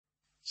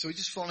So we're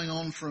just following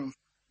on from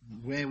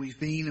where we've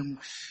been, and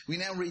we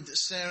now read that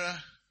Sarah,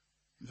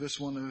 verse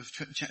 1 of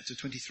chapter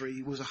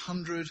 23, was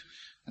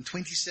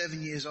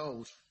 127 years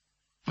old.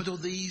 But all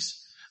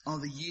these are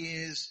the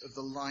years of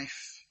the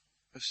life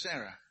of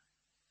Sarah.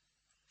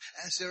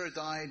 And Sarah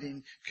died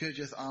in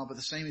Kirjath Arba,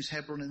 the same as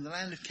Hebron, in the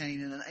land of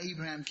Canaan, and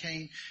Abraham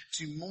came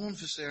to mourn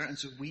for Sarah and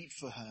to weep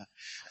for her.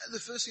 The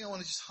first thing I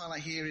want to just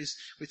highlight here is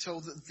we're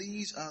told that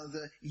these are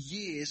the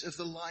years of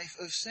the life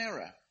of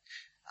Sarah.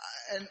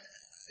 And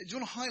I just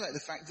want to highlight the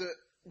fact that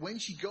when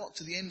she got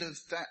to the end of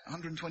that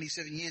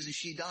 127 years and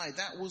she died,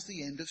 that was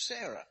the end of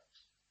Sarah.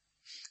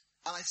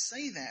 And I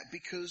say that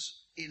because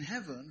in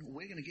heaven,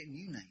 we're going to get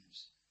new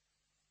names.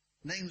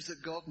 Names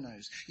that God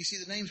knows. You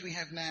see, the names we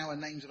have now are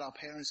names that our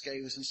parents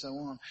gave us and so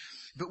on.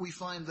 But we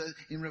find that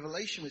in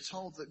Revelation, we're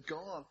told that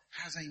God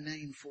has a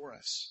name for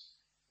us.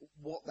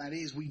 What that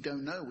is, we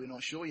don't know. We're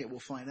not sure yet. We'll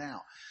find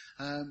out.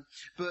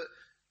 But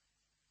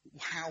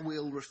how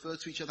we'll refer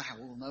to each other, how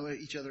we'll know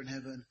each other in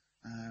heaven,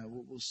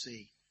 we'll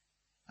see.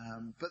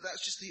 But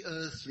that's just the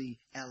earthly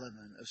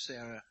element of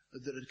Sarah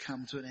that had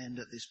come to an end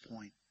at this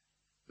point.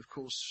 Of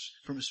course,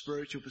 from a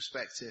spiritual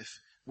perspective,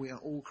 we are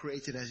all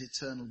created as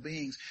eternal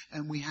beings,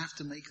 and we have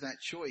to make that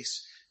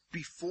choice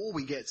before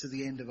we get to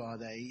the end of our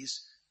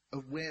days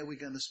of where we're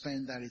going to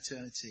spend that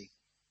eternity.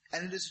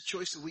 And it is a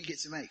choice that we get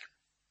to make.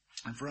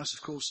 And for us,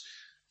 of course,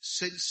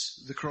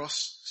 since the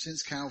cross,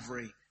 since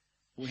Calvary,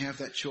 we have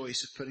that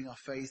choice of putting our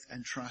faith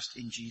and trust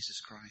in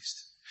Jesus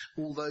Christ.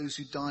 All those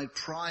who died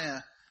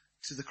prior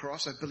to the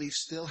cross, I believe,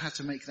 still had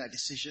to make that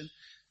decision.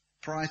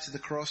 Prior to the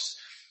cross,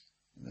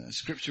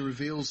 Scripture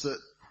reveals that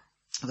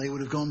they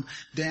would have gone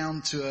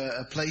down to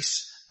a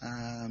place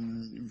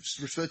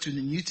referred to in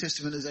the New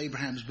Testament as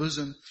Abraham's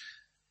bosom.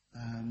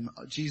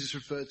 Jesus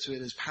referred to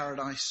it as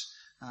paradise,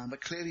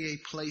 but clearly a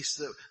place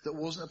that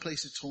wasn't a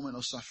place of torment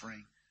or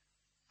suffering.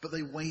 But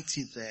they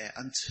waited there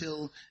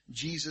until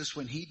Jesus,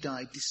 when he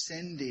died,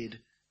 descended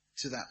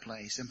to that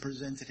place and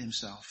presented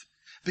himself.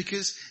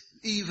 Because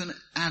even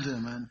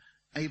Adam and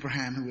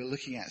Abraham, who we're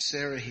looking at,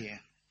 Sarah here,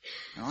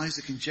 and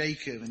Isaac and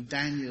Jacob and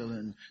Daniel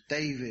and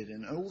David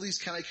and all these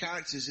kind of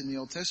characters in the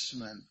Old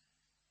Testament,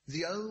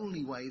 the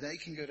only way they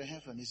can go to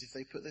heaven is if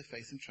they put their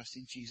faith and trust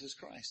in Jesus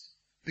Christ.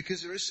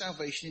 Because there is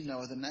salvation in no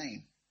other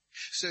name.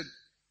 So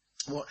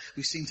what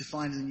we seem to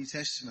find in the New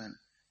Testament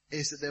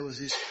is that there was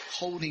this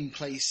holding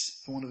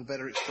place, for want of a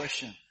better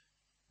expression,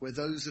 where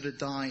those that had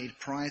died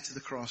prior to the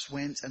cross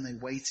went and they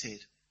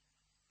waited.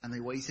 And they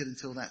waited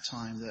until that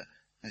time that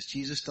as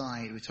Jesus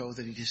died, we're told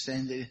that he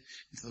descended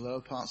into the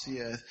lower parts of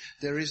the earth.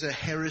 There is a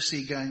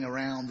heresy going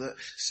around that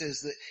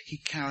says that he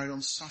carried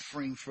on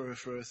suffering for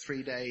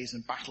 3 days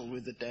and battled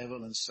with the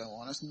devil and so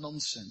on. That's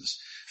nonsense.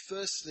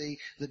 Firstly,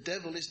 the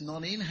devil is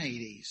not in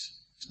Hades.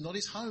 It's not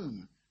his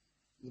home.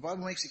 The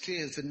Bible makes it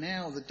clear that for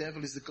now the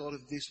devil is the god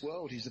of this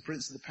world. He's the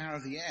prince of the power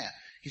of the air.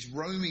 He's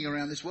roaming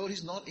around this world.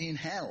 He's not in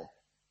hell.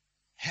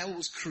 Hell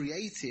was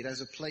created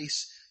as a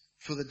place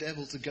for the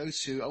devil to go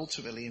to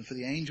ultimately and for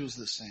the angels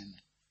that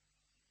send.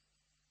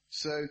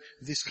 So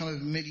this kind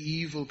of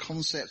medieval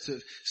concept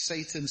of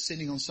Satan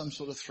sitting on some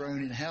sort of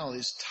throne in hell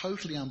is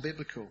totally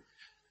unbiblical.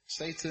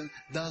 Satan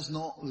does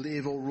not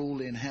live or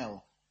rule in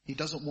hell. He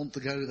doesn't want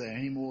to go there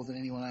any more than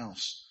anyone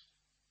else.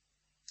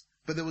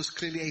 But there was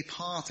clearly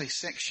a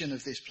section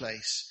of this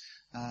place.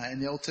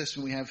 In the Old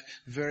Testament we have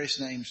various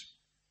names.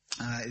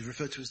 It's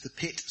referred to as the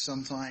pit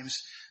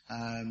sometimes,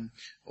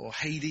 or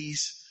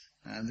Hades.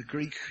 The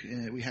Greek,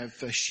 we have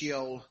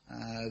Sheol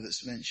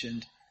that's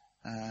mentioned.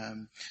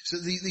 So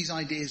these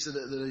ideas that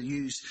are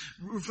used,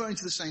 referring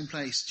to the same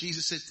place.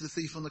 Jesus said to the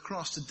thief on the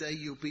cross, "Today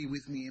you'll be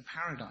with me in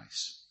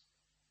paradise."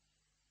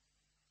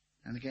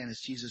 And again, as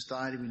Jesus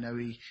died, we know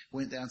he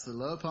went down to the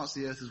lower parts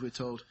of the earth, as we're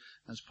told,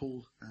 as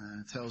Paul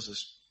tells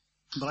us.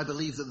 But I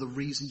believe that the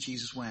reason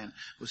Jesus went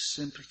was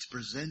simply to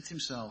present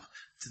himself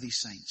to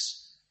these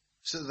saints,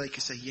 so that they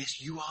could say,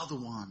 "Yes, you are the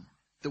one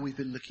that we've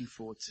been looking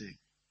forward to."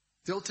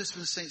 The Old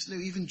Testament saints knew,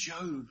 even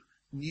Job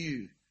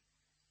knew,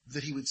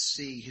 that he would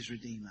see his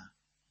Redeemer.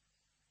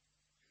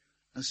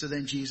 And so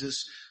then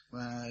Jesus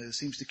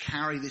seems to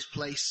carry this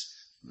place,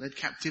 led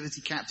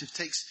captivity captive,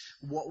 takes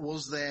what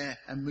was there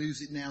and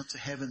moves it now to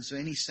heaven. So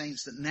any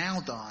saints that now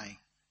die,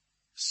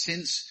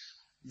 since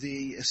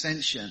the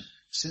ascension,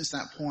 since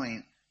that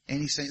point,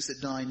 any saints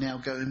that die now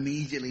go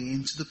immediately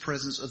into the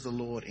presence of the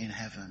Lord in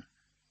heaven.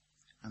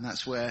 And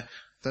that's where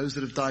those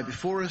that have died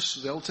before us,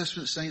 the Old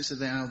Testament saints, are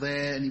now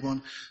there.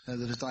 Anyone that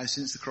has died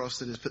since the cross,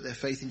 that has put their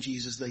faith in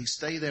Jesus, they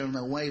stay there and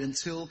they'll wait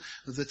until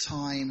the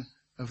time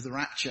of the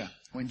rapture,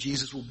 when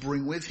Jesus will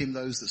bring with him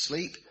those that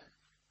sleep,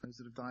 those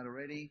that have died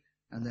already,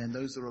 and then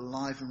those that are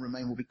alive and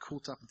remain will be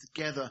caught up, and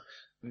together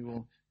we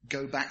will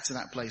go back to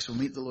that place. We'll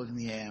meet the Lord in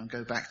the air and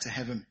go back to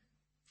heaven,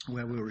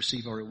 where we'll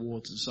receive our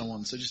rewards and so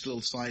on. So just a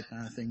little side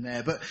thing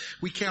there. But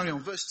we carry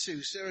on. Verse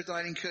 2, Sarah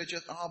died in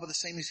Kirjath Arba, the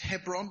same as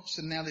Hebron.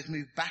 So now they've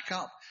moved back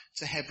up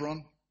to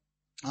Hebron.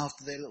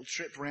 after their little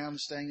trip around,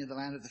 staying in the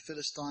land of the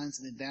Philistines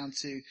and then down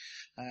to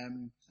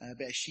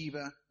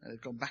Beersheba.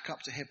 They've gone back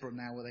up to Hebron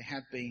now where they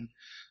had been.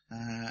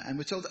 And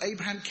we're told that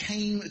Abraham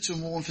came to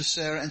mourn for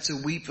Sarah and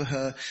to weep for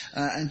her.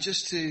 And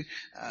just to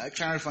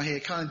clarify here,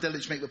 kind of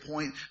delicate to make the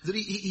point that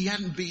he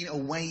hadn't been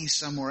away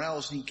somewhere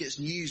else and he gets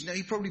news. No,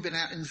 he'd probably been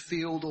out in the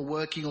field or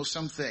working or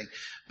something.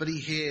 But he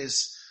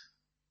hears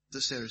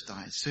that Sarah's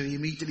died. So he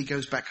immediately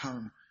goes back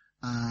home.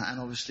 And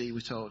obviously we're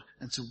told,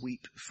 and to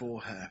weep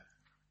for her.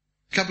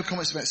 A couple of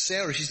comments about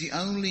Sarah. She's the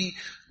only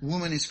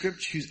woman in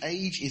Scripture whose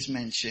age is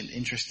mentioned,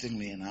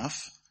 interestingly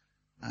enough.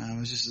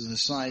 Just as an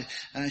aside.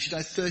 She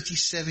died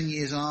 37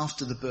 years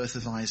after the birth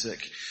of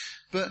Isaac.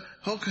 But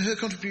her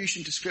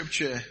contribution to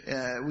Scripture,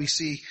 we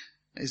see,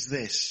 is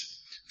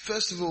this.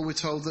 First of all, we're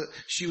told that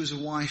she was a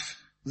wife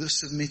that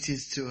submitted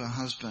to her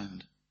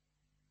husband.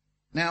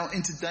 Now,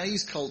 in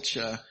today's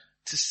culture,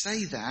 to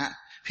say that,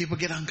 people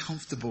get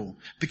uncomfortable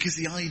because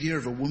the idea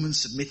of a woman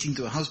submitting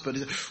to a husband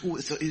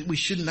is, we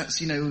shouldn't,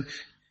 that's,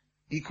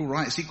 equal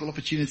rights, equal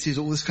opportunities,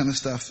 all this kind of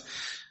stuff.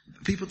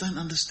 But people don't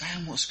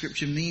understand what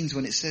Scripture means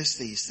when it says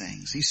these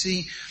things. You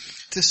see,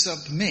 to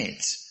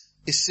submit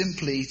is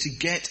simply to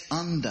get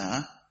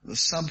under, the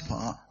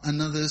subpart,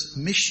 another's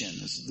mission.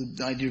 That's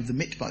the idea of the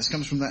mitbah. It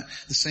comes from the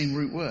same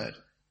root word.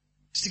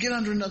 It's to get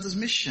under another's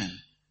mission.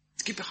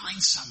 To get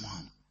behind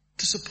someone.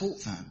 To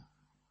support them.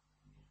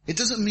 It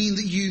doesn't mean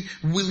that you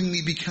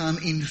willingly become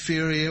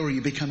inferior or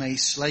you become a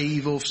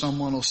slave of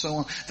someone or so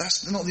on.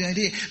 That's not the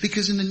idea.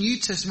 Because in the New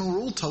Testament we're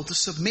all told to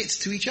submit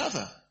to each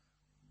other.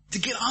 To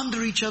get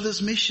under each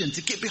other's mission.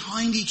 To get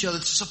behind each other.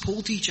 To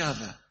support each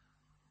other.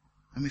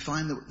 And we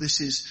find that this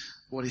is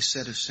what is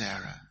said of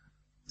Sarah.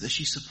 That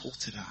she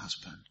supported her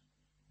husband.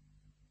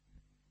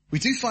 We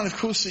do find, of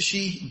course, that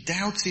she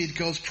doubted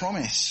God's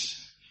promise.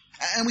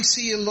 And we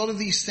see a lot of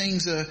these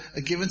things are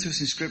given to us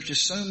in Scripture.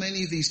 So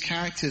many of these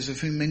characters of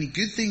whom many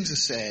good things are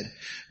said,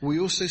 we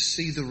also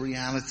see the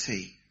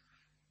reality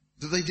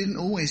that they didn't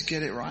always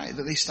get it right,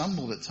 that they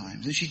stumbled at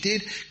times. And she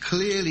did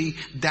clearly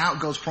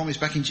doubt God's promise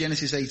back in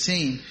Genesis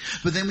 18,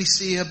 but then we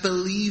see her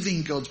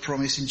believing God's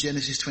promise in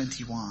Genesis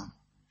 21.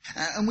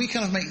 And we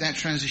kind of make that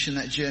transition,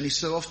 that journey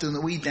so often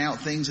that we doubt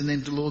things and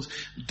then the Lord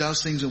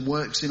does things and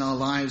works in our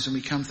lives and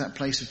we come to that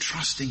place of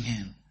trusting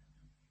Him.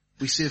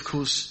 We see, of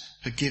course,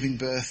 her giving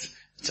birth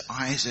to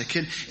Isaac.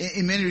 And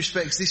in many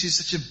respects, this is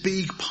such a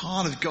big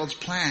part of God's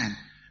plan.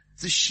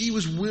 That she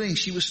was willing,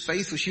 she was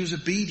faithful, she was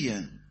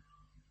obedient.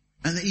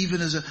 And that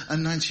even as a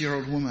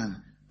 90-year-old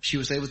woman, she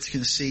was able to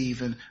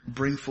conceive and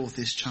bring forth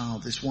this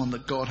child, this one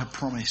that God had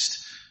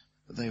promised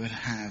that they would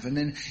have. And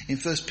then in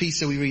 1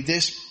 Peter we read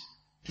this,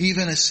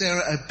 even as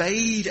Sarah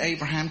obeyed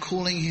Abraham,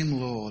 calling him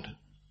Lord,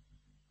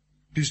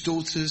 whose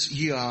daughters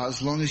ye are,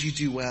 as long as you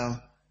do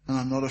well, and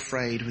I'm not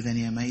afraid with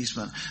any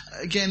amazement.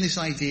 Again, this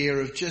idea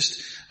of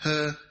just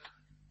her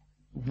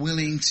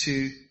willing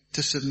to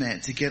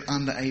submit, to get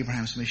under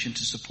Abraham's mission,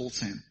 to support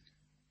him,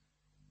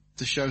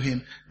 to show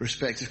him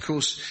respect. Of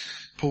course,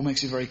 Paul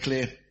makes it very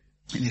clear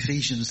in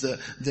Ephesians that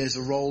there's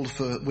a role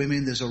for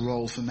women, there's a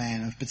role for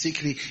men, and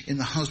particularly in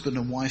the husband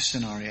and wife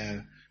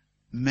scenario,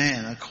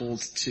 men are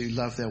called to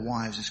love their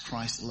wives as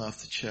Christ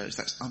loved the church.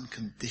 That's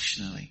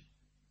unconditionally.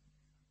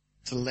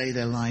 To lay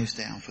their lives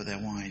down for their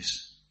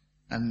wives.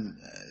 And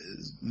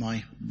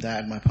my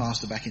dad, my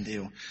pastor back in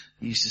Deal,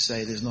 used to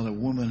say there's not a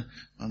woman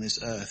on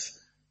this earth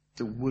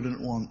that wouldn't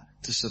want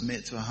to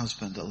submit to a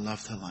husband that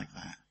loved her like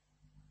that.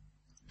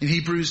 In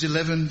Hebrews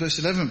 11 verse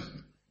 11,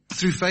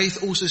 through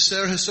faith also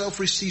Sarah herself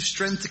received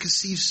strength to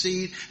conceive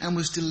seed and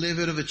was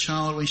delivered of a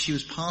child when she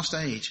was past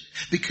age,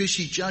 because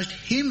she judged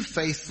him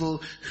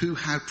faithful who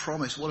had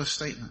promised. What a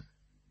statement.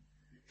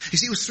 You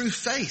see, it was through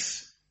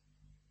faith.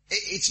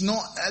 It's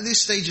not, at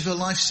this stage of her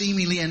life,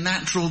 seemingly a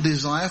natural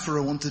desire for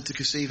her wanted to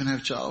conceive and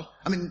have a child.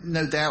 I mean,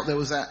 no doubt there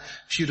was that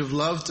she would have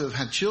loved to have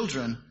had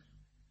children.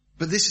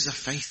 But this is a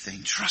faith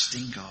thing,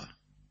 trusting God.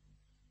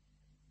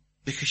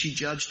 Because she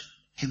judged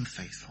him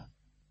faithful.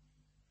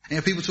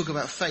 People talk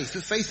about faith,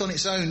 but faith on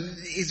its own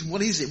is,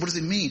 what is it? What does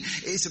it mean?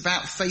 It's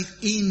about faith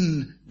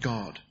in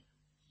God.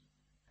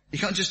 You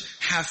can't just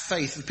have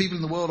faith. The people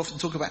in the world often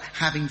talk about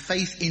having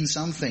faith in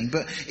something,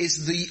 but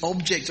it's the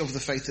object of the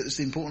faith that's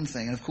the important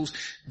thing. And of course,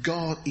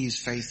 God is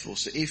faithful.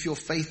 So if your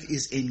faith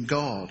is in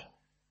God,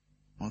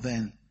 well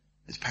then,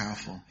 it's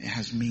powerful. It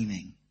has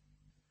meaning.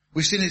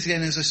 We've seen it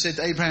again, as I said,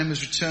 Abraham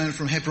has returned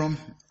from Hebron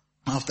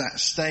after that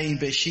stay in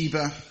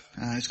Beersheba.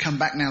 He's come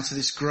back now to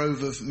this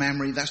grove of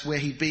Mamre. That's where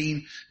he'd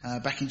been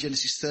back in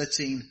Genesis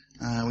 13.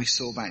 We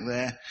saw back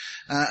there.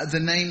 The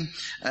name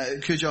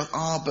Kirjath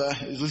Arba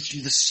is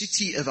literally the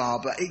city of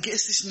Arba. It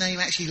gets this name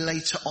actually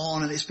later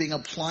on, and it's being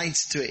applied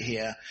to it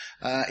here.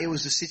 It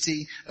was the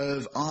city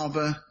of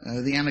Arba,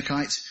 the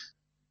Anakites,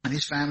 and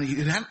his family,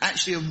 who hadn't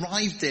actually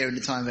arrived there in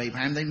the time of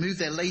Abraham. They moved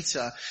there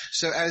later.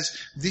 So as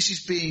this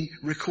is being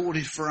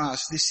recorded for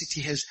us, this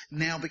city has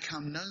now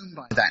become known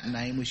by that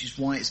name, which is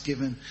why it's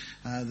given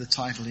the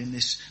title in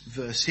this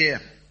verse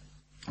here.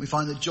 We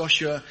find that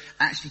Joshua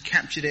actually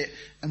captured it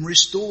and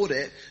restored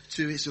it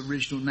to its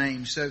original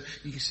name. So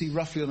you can see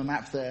roughly on the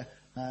map there,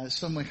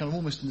 somewhere kind of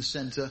almost in the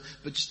center,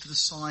 but just to the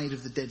side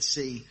of the Dead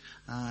Sea,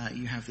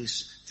 you have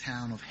this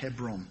town of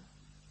Hebron,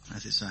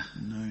 as it's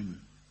known.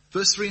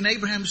 Verse 3, and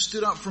Abraham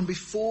stood up from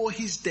before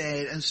his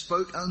dead and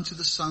spoke unto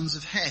the sons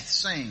of Heth,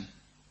 saying,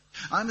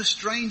 I'm a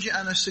stranger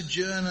and a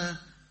sojourner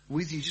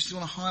with you. Just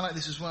want to highlight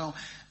this as well.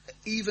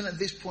 Even at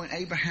this point,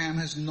 Abraham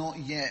has not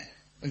yet,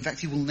 in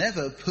fact, he will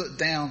never put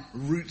down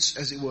roots,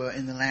 as it were,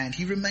 in the land.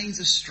 He remains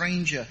a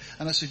stranger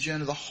and a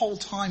sojourner the whole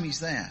time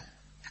he's there.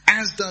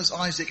 As does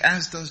Isaac,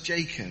 as does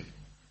Jacob.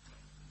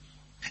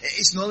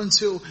 It's not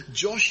until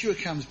Joshua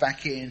comes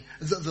back in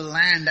that the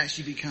land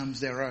actually becomes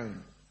their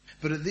own.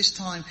 But at this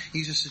time,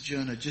 he's a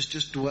sojourner,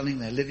 just dwelling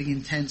there, living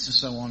in tents and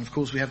so on. Of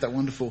course, we have that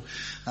wonderful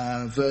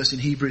verse in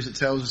Hebrews that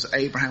tells us that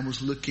Abraham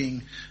was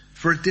looking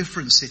for a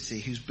different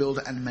city whose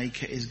builder and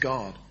maker is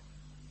God.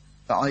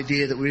 The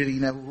idea that really,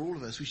 for all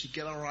of us, we should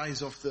get our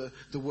eyes off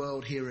the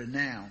world here and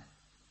now.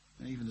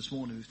 And even this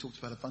morning, we've talked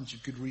about a bunch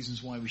of good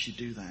reasons why we should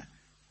do that.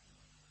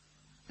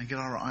 And get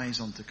our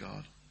eyes onto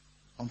God,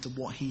 onto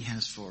what he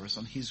has for us,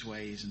 on his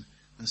ways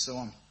and so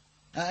on.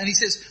 And he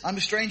says, I'm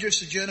a stranger, a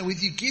sojourner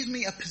with you. Give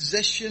me a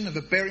possession of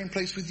a burying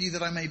place with you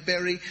that I may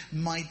bury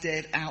my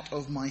dead out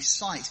of my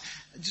sight.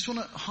 I just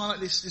want to highlight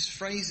this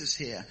phrase that's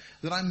here,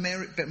 that I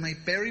may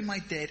bury my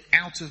dead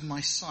out of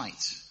my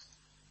sight.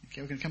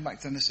 Okay, we're going to come back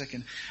to that in a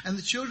second. And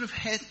the children of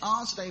Heth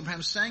answered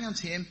Abraham, saying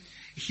unto him,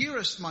 Hear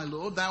us, my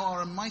Lord, thou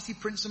art a mighty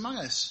prince among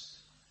us.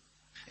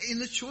 In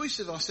the choice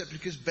of our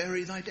sepulchres,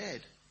 bury thy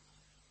dead.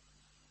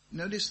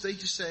 Notice they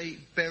just say,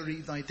 bury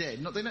thy dead.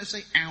 They don't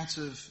say out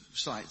of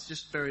sight,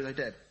 just bury thy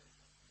dead.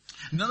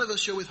 None of us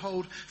shall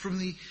withhold from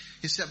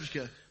his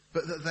sepulchre,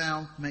 but that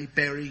thou may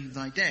bury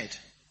thy dead.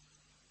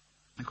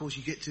 Of course,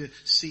 you get to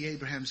see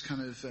Abraham's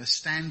kind of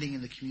standing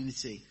in the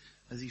community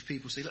as these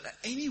people say, look,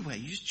 anyway,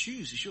 you just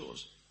choose, it's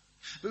yours.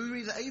 But we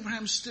read that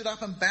Abraham stood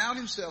up and bowed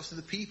himself to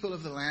the people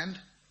of the land.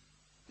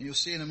 And you'll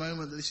see in a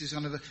moment that this is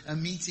kind of a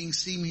meeting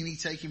seemingly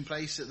taking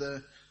place with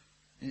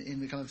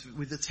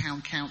the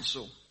town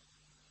council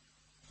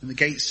and the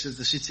gates of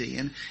the city,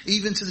 and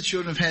even to the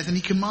children of Heth. And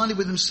he commanded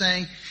with them,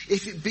 saying,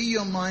 if it be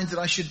your mind that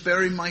I should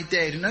bury my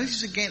dead. And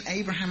notice again,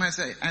 Abraham adds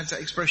that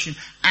expression,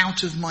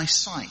 out of my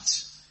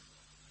sight.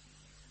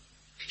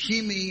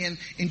 Hear me and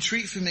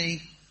entreat for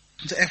me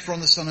to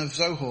Ephron the son of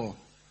Zohar,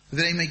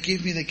 that he may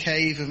give me the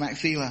cave of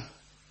Machpelah,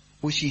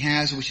 which he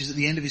has, which is at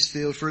the end of his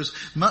field, for as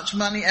much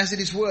money as it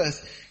is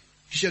worth,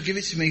 he shall give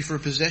it to me for a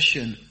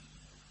possession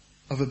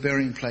of a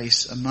burying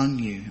place among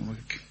you. And we'll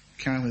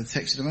carry on with the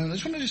text in a moment. I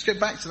just want to go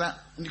back to that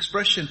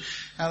expression,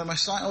 out of my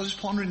sight. I was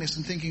just pondering this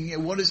and thinking,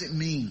 what does it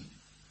mean?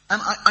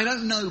 And I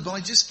don't know, but I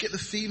just get the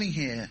feeling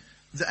here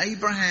that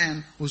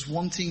Abraham was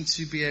wanting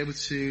to be able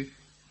to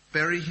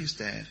bury his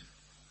dead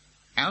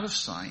out of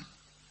sight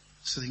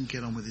so he can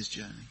get on with his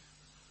journey.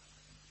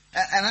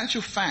 And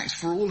actual fact,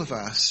 for all of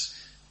us,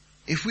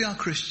 if we are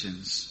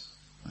Christians,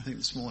 I think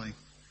this morning,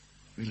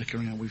 we look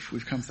around,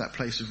 we've come to that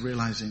place of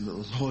realizing that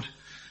the Lord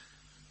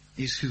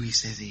is who he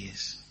says he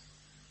is.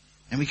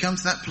 And we come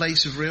to that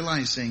place of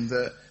realizing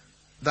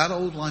that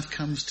old life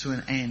comes to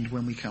an end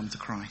when we come to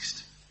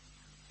Christ.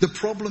 The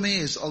problem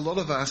is, a lot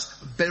of us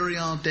bury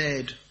our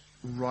dead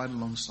right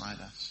alongside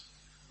us.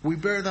 We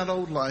bury that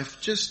old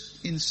life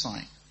just in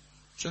sight,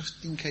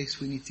 just in case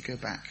we need to go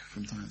back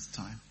from time to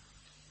time.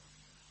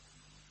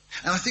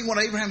 And I think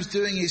what Abraham's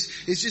doing is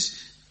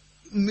just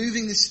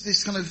moving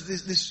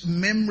this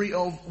memory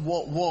of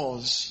what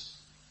was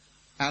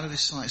out of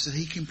his sight so that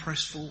he can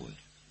press forward.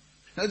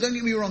 Now, don't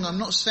get me wrong, I'm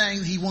not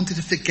saying he wanted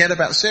to forget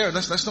about Sarah.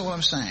 That's not what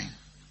I'm saying.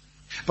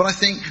 But I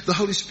think the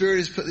Holy Spirit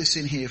has put this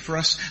in here for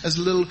us as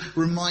a little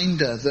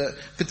reminder that,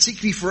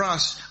 particularly for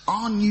us,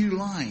 our new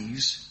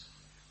lives,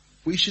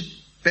 we should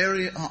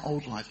bury our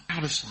old life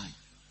out of sight.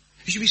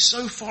 It should be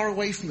so far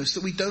away from us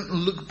that we don't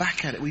look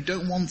back at it. We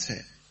don't want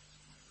it.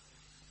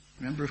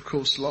 Remember, of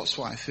course, Lot's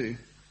wife who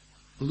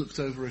looked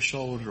over her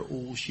shoulder at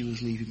all she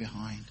was leaving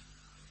behind.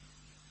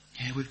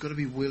 Yeah, we've got to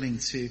be willing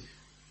to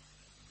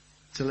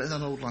let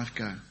that old life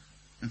go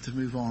and to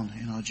move on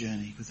in our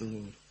journey with the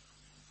Lord.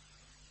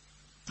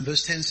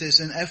 Verse 10 says,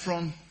 and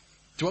Ephron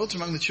dwelt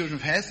among the children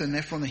of Heth, and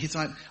Ephron the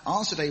Hittite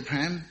answered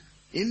Abraham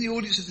in the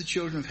audience of the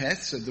children of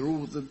Heth. So they're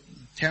all, the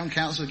town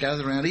council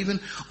gathered around, even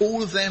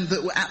all of them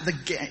that were at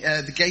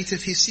the gate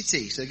of his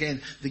city. So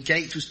again, the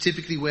gate was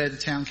typically where the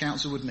town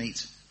council would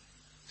meet.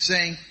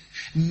 Saying,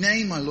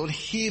 nay, my Lord,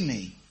 hear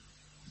me.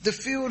 The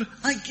field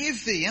I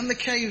give thee, and the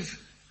cave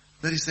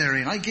that is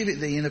therein, I give it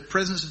thee in the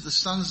presence of the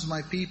sons of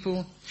my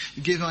people.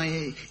 Give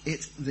I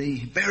it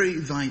thee, bury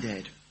thy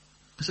dead.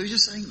 So he's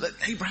just saying, look,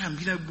 Abraham,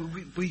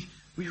 we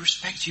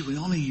respect you, we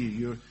honor you.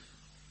 You're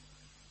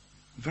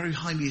very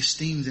highly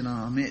esteemed in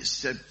our midst.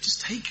 So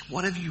just take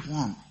whatever you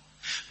want.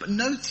 But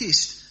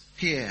notice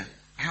here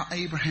how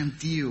Abraham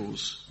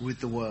deals with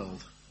the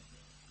world.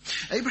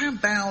 Abraham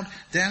bowed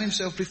down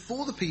himself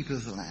before the people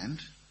of the land,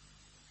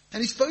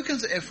 and he spoke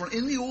unto Ephron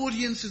in the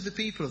audience of the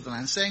people of the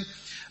land, saying,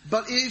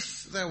 but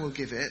if thou wilt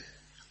give it,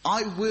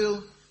 I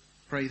will,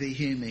 pray thee,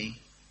 hear me,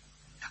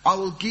 I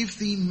will give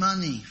thee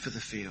money for the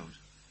field.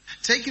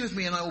 Take it of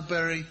me, and I will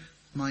bury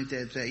my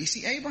dead there. You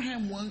see,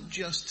 Abraham won't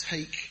just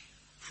take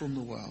from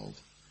the world,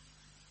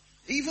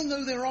 even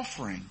though they're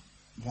offering.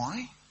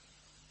 Why?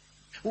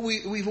 Well,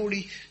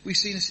 we've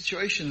seen a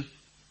situation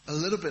a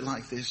little bit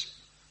like this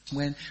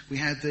when we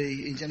had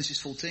in Genesis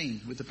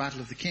 14 with the Battle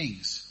of the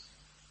Kings.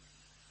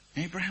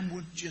 Abraham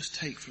wouldn't just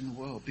take from the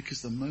world,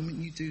 because the moment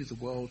you do, the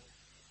world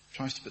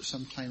tries to put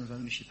some claim of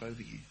ownership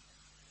over you.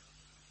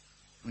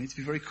 We need to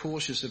be very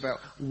cautious about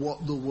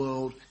what the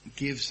world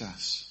gives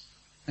us.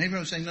 And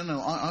Abraham's saying, no,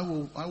 I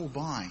will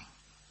buy.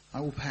 I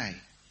will pay.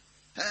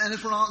 And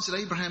everyone answered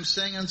Abraham,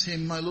 saying unto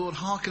him, my Lord,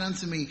 hearken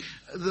unto me.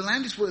 The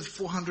land is worth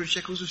 400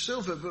 shekels of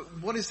silver,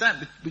 but what is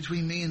that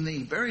between me and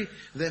thee? Bury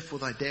therefore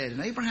thy dead. And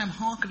Abraham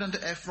hearkened unto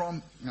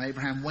Ephron, and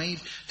Abraham weighed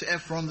to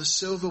Ephron the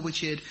silver which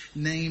he had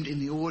named in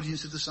the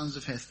audience of the sons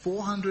of Heth,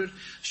 400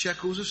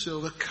 shekels of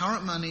silver,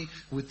 current money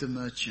with the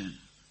merchant.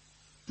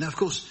 Now, of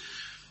course,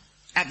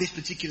 at this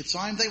particular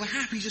time, they were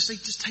happy to say,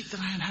 just take the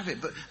land, have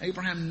it. But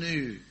Abraham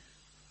knew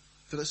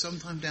that at some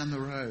time down the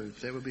road,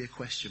 there would be a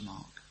question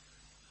mark.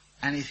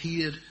 And if he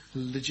had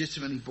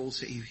legitimately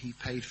bought it, he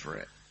paid for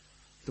it.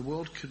 The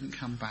world couldn't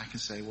come back and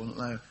say, well,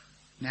 no,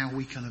 now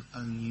we kind of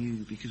own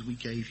you because we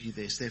gave you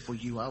this, therefore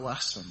you owe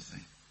us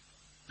something.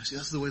 See,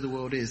 that's the way the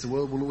world is. The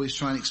world will always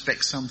try and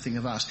expect something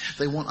of us.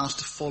 They want us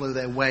to follow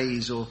their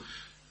ways or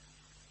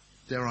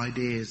their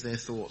ideas, their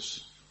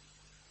thoughts.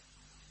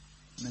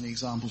 Many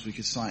examples we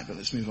could cite, but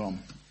let's move on.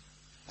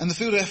 And the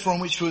field of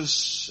Ephron, which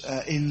was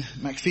in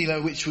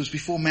Machpelah, which was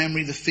before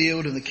Mamre, the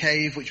field and the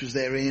cave which was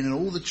therein, and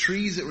all the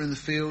trees that were in the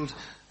field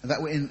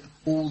that were in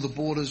all the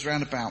borders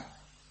round about,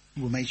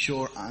 were made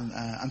sure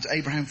unto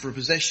Abraham for a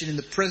possession in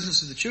the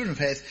presence of the children of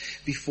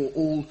Heth, before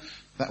all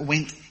that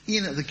went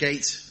in at the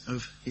gate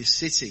of his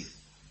city.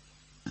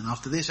 And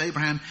after this,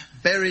 Abraham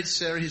buried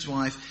Sarah his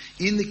wife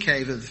in the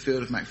cave of the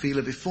field of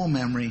Machpelah before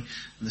Mamre, and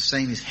the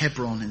same is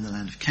Hebron in the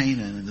land of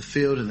Canaan. And the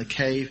field and the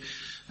cave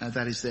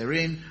that is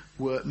therein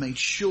were made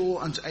sure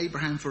unto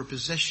Abraham for a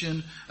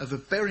possession of a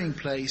burying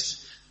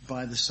place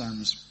by the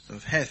sons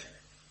of Heth.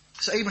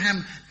 So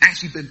Abraham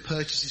actually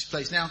purchased this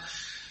place. Now,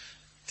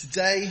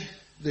 today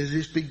there's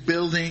this big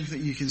building that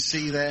you can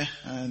see there,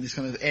 this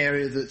kind of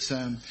area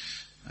that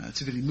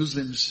typically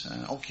Muslims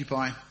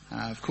occupy.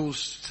 Of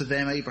course, to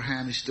them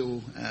Abraham is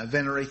still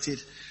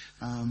venerated,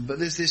 but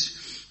there's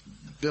this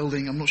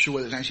building. I'm not sure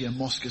whether it's actually a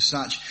mosque as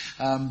such,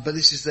 but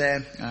this is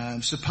there.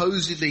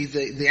 Supposedly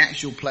the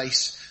actual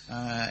place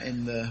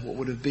in what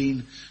would have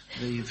been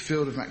the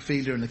field of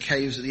Machpelah and the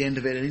caves at the end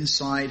of it, and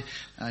inside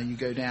you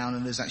go down,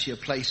 and there's actually a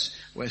place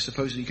where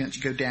supposedly you can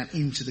actually go down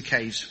into the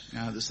caves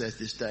that's there to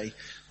this day.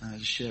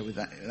 Just share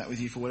that with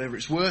you for whatever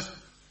it's worth.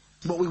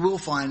 What we will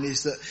find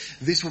is that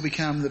this will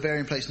become the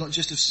burying place not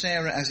just of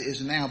Sarah as it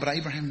is now, but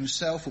Abraham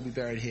himself will be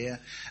buried here,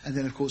 and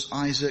then of course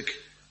Isaac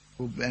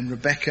and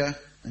Rebekah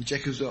and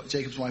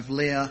Jacob's wife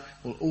Leah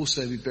will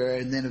also be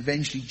buried, and then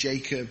eventually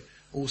Jacob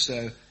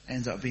also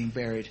ends up being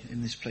buried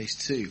in this place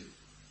too.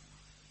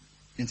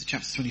 Into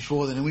chapter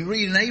 24 then, and we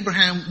read, and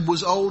Abraham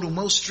was old and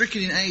well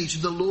stricken in age,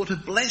 and the Lord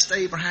had blessed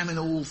Abraham in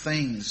all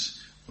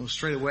things. Well,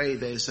 straight away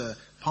there's a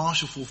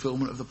partial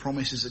fulfillment of the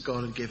promises that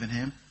God had given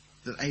him,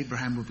 that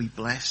Abraham would be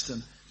blessed,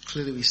 and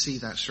clearly we see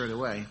that straight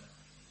away.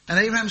 And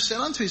Abraham said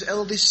unto his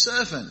eldest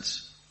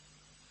servant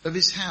of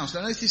his house.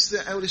 Now notice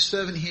the eldest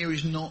servant here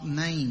is not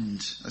named.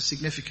 That's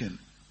significant.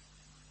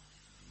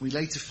 We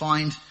later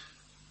find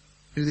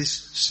who this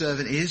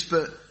servant is,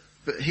 but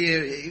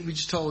here we're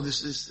just told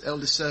this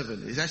eldest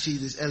servant is actually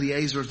this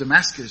Eliezer of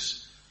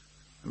Damascus,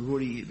 who we've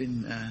already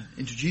been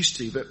introduced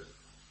to, but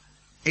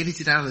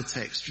edited out of the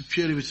text.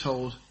 Purely we're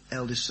told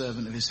eldest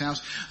servant of his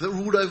house, that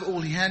ruled over all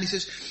he had. He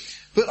says,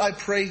 but I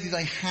pray thee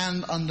thy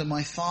hand under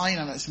my thigh.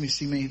 Now that's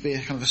maybe a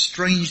kind of a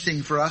strange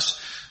thing for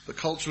us, but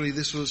culturally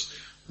this was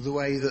the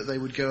way that they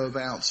would go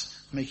about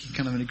making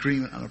kind of an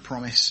agreement and a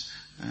promise,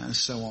 and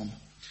so on.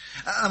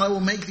 And I will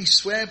make thee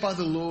swear by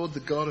the Lord,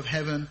 the God of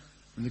heaven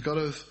and the God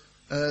of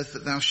earth,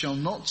 that thou shalt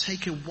not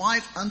take a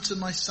wife unto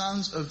my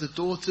sons of the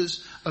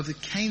daughters of the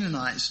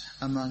Canaanites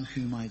among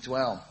whom I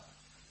dwell.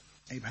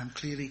 Abraham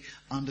clearly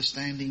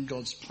understanding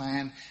God's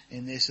plan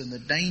in this, and the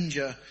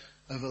danger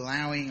of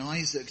allowing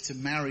Isaac to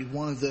marry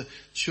one of the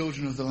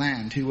children of the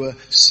land, who were,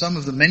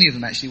 many of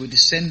them actually, were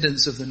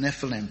descendants of the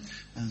Nephilim,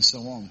 and so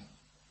on.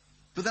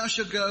 But thou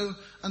shalt go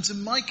unto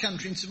my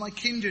country, into my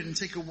kindred, and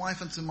take a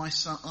wife unto my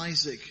son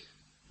Isaac.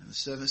 And the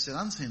servant said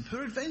unto him,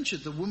 peradventure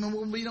the woman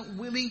will be not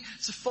willing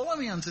to follow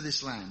me unto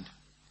this land.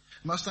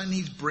 Must I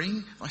needs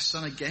bring thy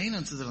son again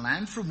unto the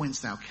land from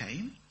whence thou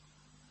came?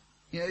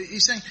 You know,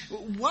 he's saying,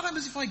 well, what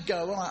happens if I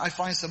go and I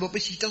find someone,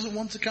 but she doesn't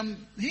want to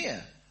come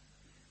here?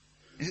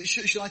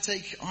 Should I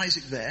take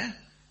Isaac there?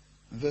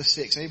 And verse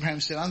 6,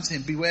 Abraham said unto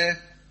him,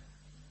 beware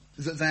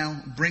that thou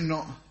bring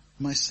not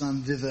my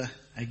son thither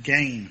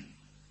again.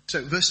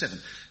 So, verse 7.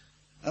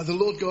 The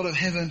Lord God of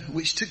heaven,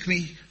 which took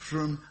me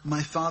from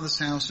my father's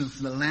house and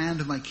from the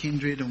land of my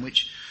kindred, and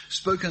which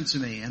spoke unto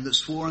me, and that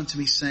swore unto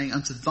me, saying,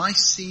 unto thy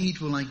seed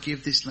will I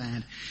give this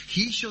land.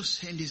 He shall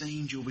send his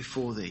angel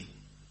before thee.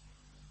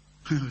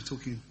 We were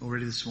talking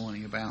already this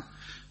morning about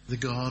the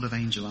God of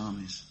angel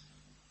armies.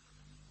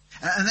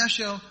 And thou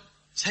shalt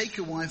take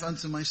a wife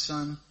unto my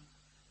son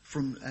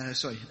from, and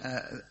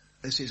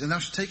thou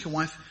shalt take a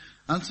wife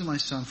unto my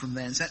son from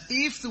thence. And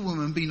if the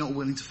woman be not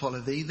willing to follow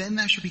thee, then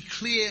thou shalt be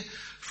clear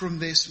from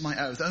this my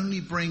oath.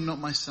 Only bring not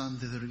my son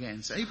thither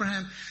again. So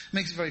Abraham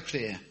makes it very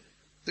clear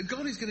that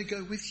God is going to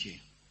go with you.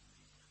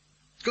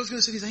 God's going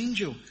to send his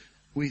angel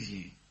with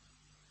you.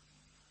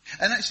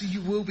 And actually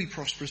you will be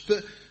prosperous,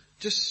 but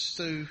just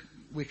so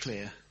we're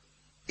clear,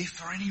 if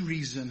for any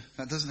reason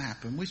that doesn't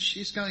happen, which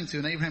is going to,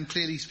 and Abraham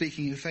clearly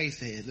speaking in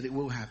faith here that it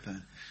will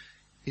happen,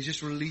 he's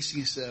just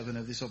releasing his servant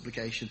of this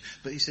obligation.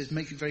 But he says,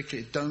 make it very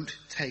clear, don't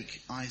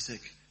take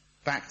Isaac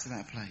back to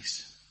that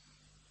place.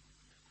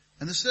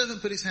 And the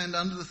servant put his hand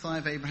under the thigh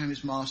of Abraham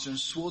his master and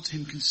swore to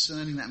him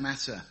concerning that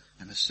matter.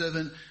 And the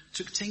servant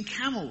took 10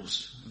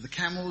 camels of the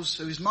camels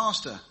of his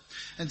master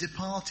and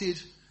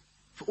departed,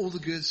 for all the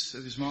goods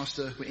of his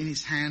master were in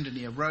his hand, and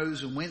he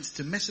arose and went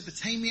to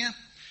Mesopotamia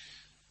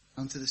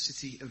unto the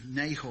city of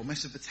Nahor.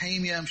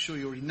 Mesopotamia, I'm sure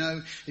you already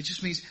know, it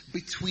just means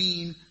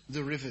between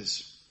the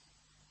rivers.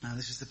 Now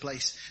this is the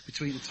place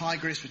between the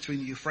Tigris, between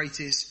the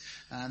Euphrates,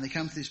 and they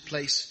come to this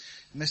place,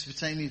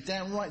 Mesopotamia,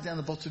 right down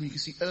the bottom you can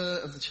see Ur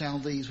of the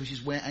Chaldees, which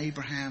is where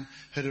Abraham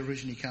had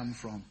originally come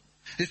from.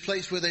 This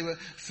place where they were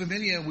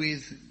familiar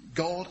with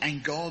God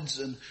and gods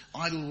and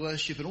idol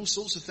worship and all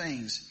sorts of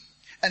things.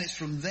 And it's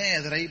from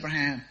there that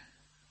Abraham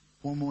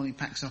one morning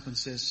packs up and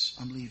says,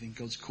 I'm leaving,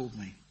 God's called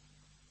me.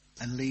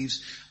 And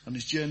leaves on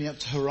his journey up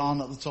to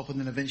Haran at the top, and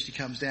then eventually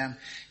comes down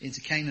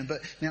into Canaan. But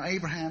now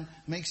Abraham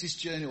makes this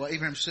journey, or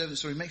Abraham's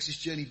servant, makes this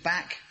journey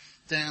back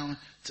down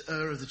to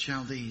Ur of the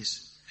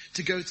Chaldees,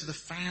 to go to the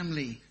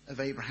family of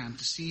Abraham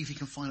to see if he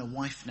can find a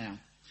wife now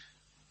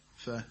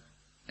for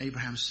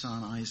Abraham's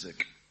son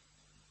Isaac.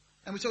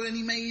 And we're told, and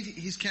he made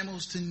his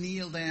camels to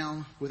kneel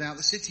down without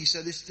the city.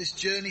 So this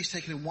journey's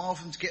taken a while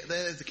for them to get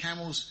there. The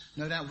camels,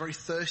 no doubt very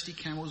thirsty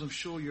camels, I'm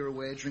sure you're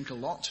aware, drink a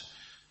lot.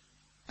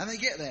 And they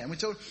get there. And we're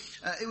told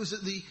it was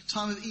at the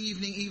time of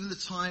evening, even the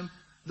time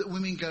that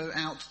women go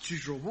out to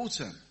draw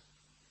water.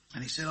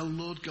 And he said, O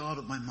Lord God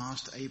of my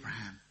master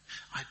Abraham,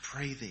 I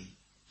pray thee,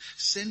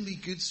 send me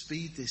good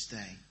speed this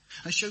day,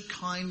 and show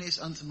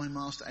kindness unto my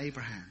master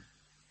Abraham.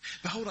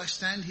 Behold, I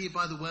stand here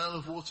by the well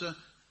of water,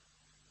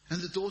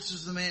 and the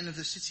daughters of the men of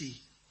the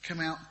city come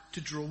out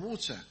to draw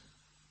water.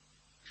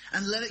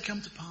 And let it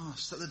come to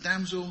pass that the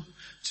damsel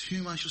to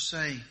whom I shall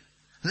say,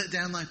 let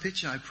down thy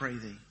pitcher, I pray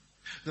thee,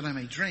 that I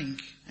may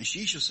drink, and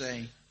she shall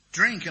say,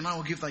 drink, and I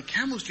will give thy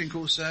camels drink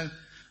also.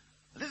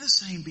 Let the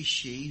same be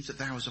she that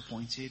thou hast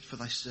appointed for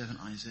thy servant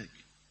Isaac.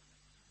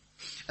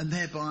 And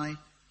thereby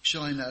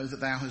shall I know that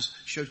thou hast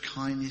showed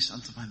kindness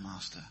unto my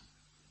master.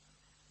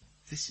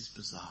 This is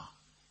bizarre.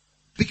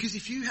 Because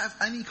if you have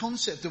any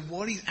concept of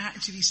what he's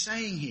actually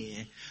saying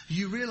here,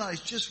 you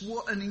realize just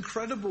what an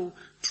incredible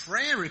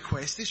prayer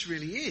request this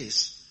really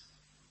is.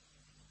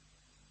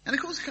 And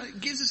of course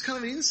it gives us kind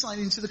of an insight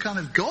into the kind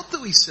of God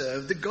that we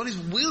serve, that God is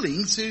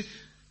willing to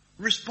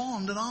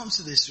respond and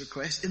answer this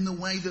request in the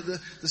way that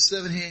the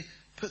servant here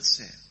puts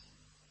it.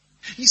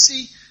 You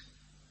see,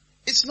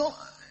 it's not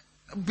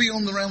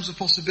beyond the realms of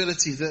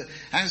possibility that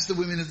as the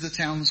women of the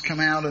towns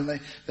come out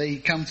and they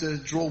come to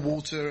draw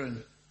water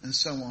and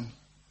so on,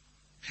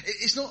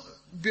 it's not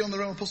beyond the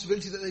realm of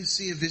possibility that they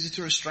see a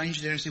visitor, a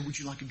stranger there and say, would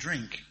you like a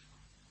drink?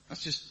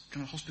 That's just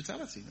kind of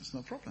hospitality. That's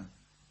no problem.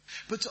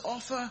 But to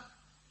offer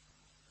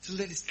to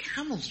let his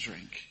camels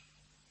drink,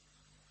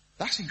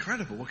 that's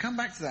incredible. We'll come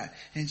back to that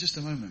in just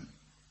a moment.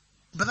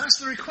 But that's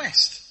the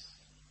request.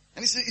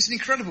 And it's an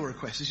incredible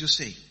request, as you'll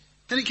see.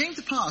 And it came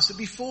to pass that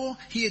before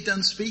he had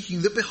done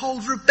speaking, that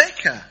behold,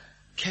 Rebekah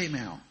came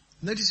out.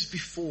 Notice it's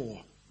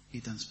before he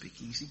had done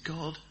speaking. You see,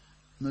 God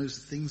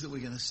knows the things that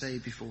we're going to say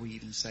before we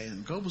even say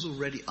them. God was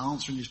already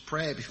answering his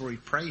prayer before he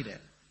prayed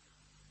it.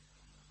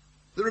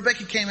 That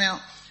Rebekah came out,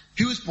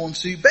 who was born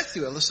to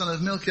Bethuel, the son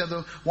of Milcah,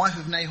 the wife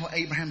of Nahor,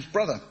 Abraham's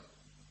brother,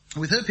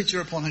 with her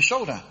pitcher upon her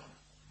shoulder.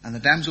 And the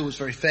damsel was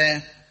very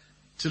fair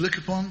to look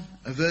upon,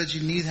 a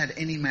virgin, neither had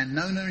any man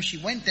known her, and she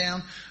went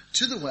down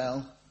to the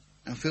well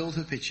and filled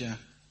her pitcher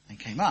and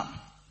came up.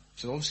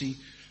 So obviously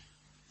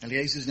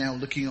Eliezer's now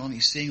looking on,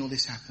 he's seeing all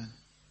this happen.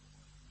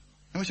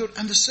 And we're told,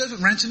 and the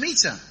servant ran to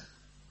meet her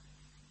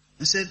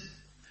and said,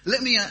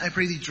 let me, I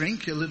pray thee,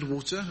 drink a little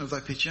water of thy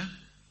pitcher.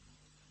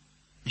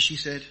 And she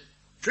said,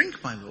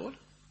 drink, my lord.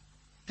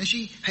 And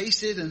she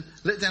hasted and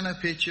let down her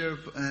pitcher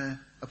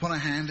upon her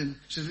hand, and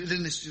so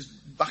then this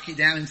just bucket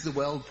down into the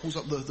well, pulls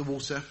up the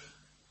water,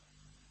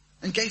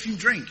 and gave him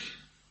drink.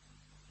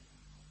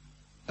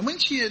 And when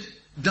she had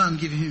done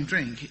giving him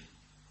drink,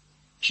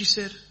 she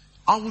said,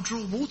 I will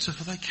draw water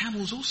for thy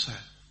camels also,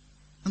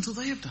 until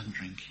they have done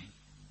drinking.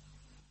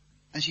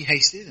 And she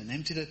hasted and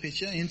emptied her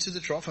pitcher into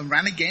the trough and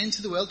ran again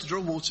to the well to draw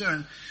water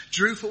and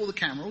drew for all the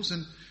camels.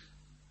 And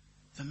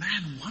the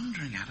man,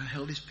 wondering at her,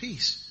 held his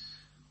peace,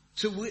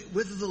 to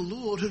whether the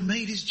Lord had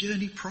made his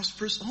journey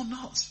prosperous or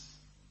not.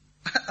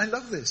 I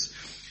love this.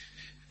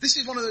 This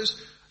is one of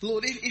those,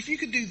 Lord, if you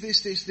could do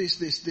this, and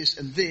this,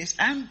 and this,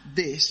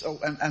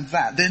 and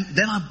that,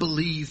 then I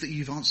believe that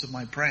you've answered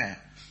my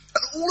prayer.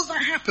 And all of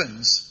that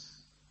happens.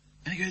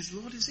 And he goes,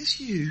 Lord, is this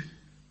you?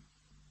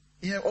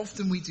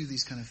 Often we do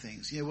these kind of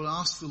things. We'll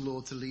ask the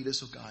Lord to lead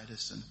us or guide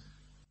us, and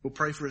we'll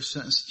pray for a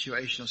certain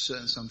situation or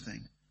certain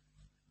something.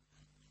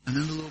 And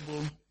then the Lord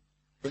will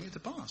bring it to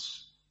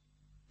pass.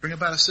 Bring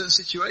about a certain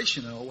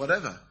situation or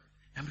whatever.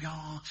 And we go,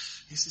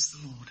 is this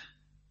the Lord?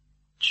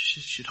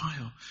 Should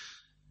I?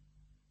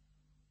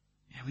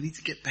 We need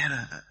to get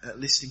better at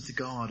listening to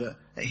God,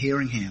 at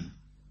hearing Him.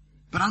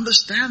 But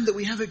understand that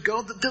we have a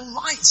God that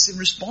delights in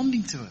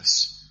responding to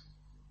us.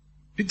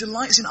 Who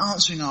delights in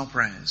answering our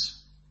prayers.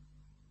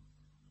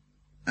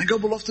 And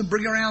God will often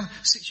bring around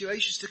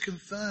situations to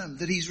confirm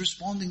that He's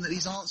responding, that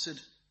He's answered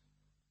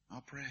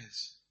our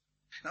prayers.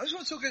 Now I just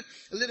want to talk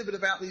a little bit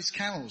about these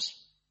camels.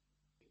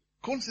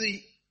 According to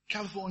the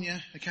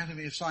California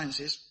Academy of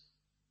Sciences,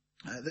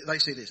 they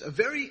say this: a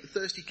very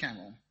thirsty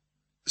camel,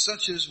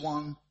 such as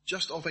one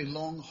just off a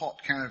long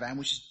hot caravan,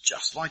 which is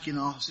just like in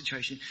our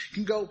situation,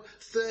 can go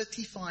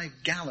 35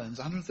 gallons,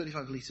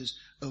 135 litres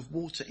of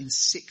water in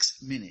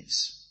 6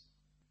 minutes.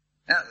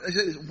 Now,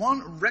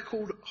 one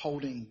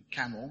record-holding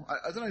camel,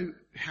 I don't know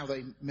how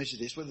they measure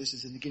this, whether this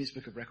is in the Guinness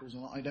Book of Records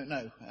or not, I don't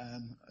know.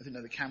 I didn't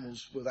know the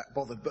camels were that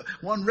bothered. But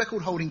one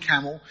record-holding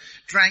camel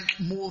drank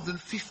more than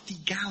 50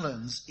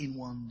 gallons in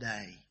one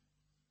day.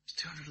 It's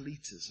 200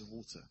 litres of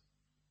water.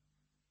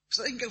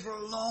 So they can go for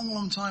a long,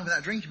 long time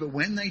without drinking, but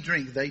when they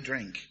drink, they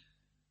drink.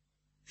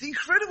 The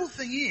incredible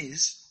thing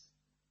is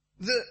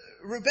that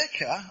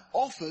Rebecca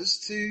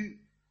offers to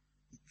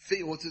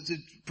feed or to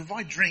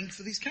provide drink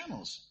for these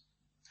camels.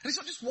 And it's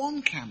not just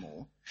one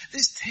camel,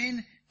 there's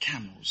 10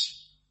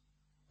 camels.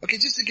 Okay,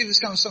 just to give us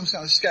kind of some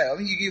kind of scale, I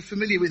mean, you're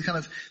familiar with kind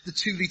of the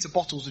 2-litre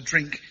bottles of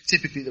drink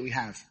typically that we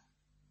have.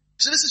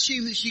 So let's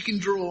assume that she can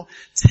draw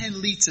 10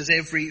 litres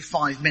every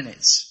 5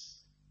 minutes.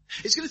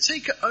 It's going to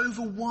take her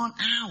over 1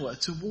 hour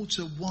to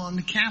water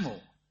one camel.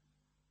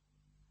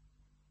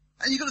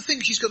 And you've got to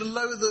think she's got to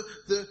lower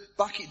the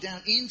bucket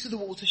down into the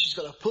water, she's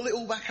got to pull it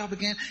all back up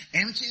again,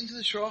 empty it into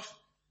the trough.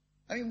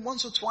 I mean,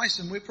 once or twice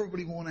and we're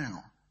probably worn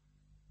out.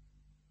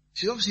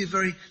 She's obviously a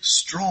very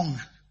strong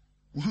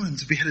woman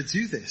to be able to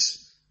do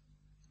this.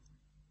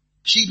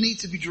 She'd need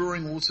to be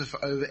drawing water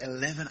for over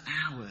 11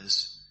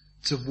 hours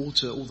to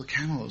water all the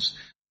camels.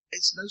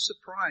 It's no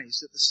surprise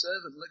that the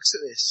servant looks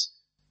at this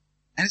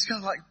and it's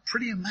kind of like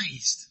pretty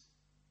amazed.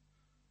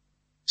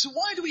 So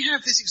why do we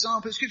have this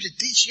example of Scripture?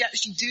 Did she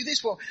actually do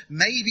this? Well,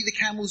 maybe the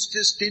camels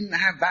just didn't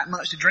have that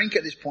much to drink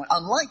at this point.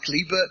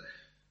 Unlikely, but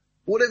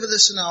whatever the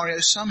scenario,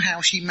 somehow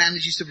she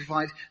manages to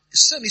provide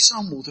certainly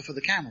some water for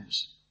the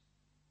camels.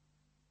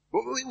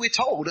 We're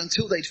told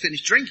until they'd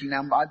finished drinking.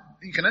 Now,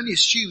 you can only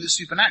assume that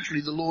supernaturally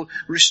the Lord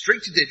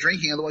restricted their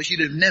drinking, otherwise you'd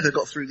have never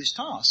got through this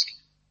task.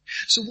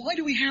 So why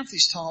do we have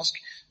this task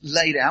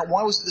laid out?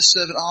 Why was it the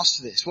servant asked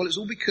for this? Well, it's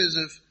all because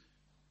of,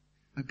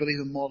 I believe,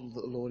 a model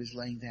that the Lord is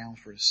laying down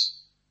for us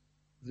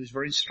that is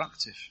very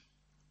instructive.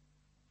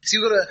 See,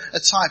 we've got a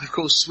type, of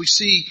course, we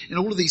see in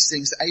all of these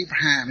things that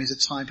Abraham is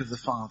a type of the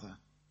father,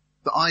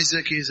 that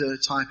Isaac is a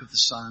type of the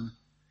son,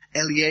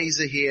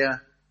 Eliezer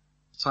here,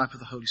 a type of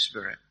the Holy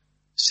Spirit,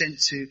 sent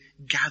to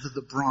gather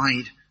the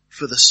bride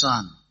for the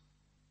son.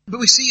 But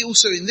we see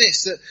also in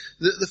this that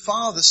the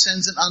Father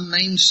sends an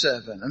unnamed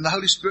servant, and the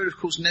Holy Spirit, of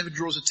course, never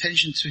draws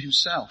attention to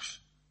himself.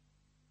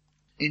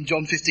 In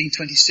John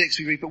 15:26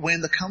 we read, "But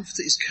when the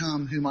Comforter is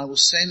come, whom I will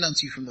send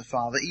unto you from the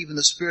Father, even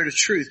the Spirit of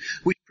truth,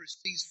 which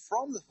proceeds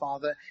from the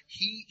Father,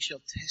 he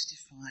shall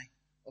testify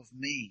of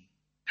me.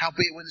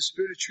 Howbeit when the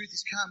Spirit of truth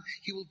is come,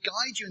 he will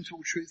guide you into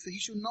all truth, for he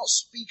shall not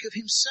speak of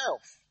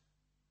himself,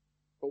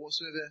 but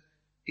whatsoever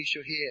he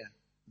shall hear,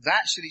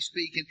 that shall he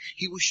speak, and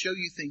he will show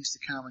you things to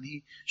come, and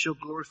he shall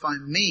glorify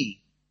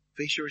me,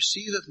 for he shall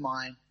receive of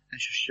mine,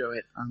 and shall show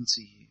it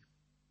unto you."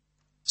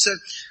 So,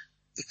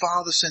 the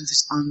Father sends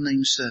this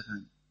unnamed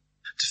servant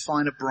to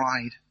find a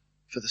bride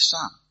for the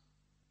Son.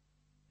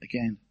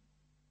 Again.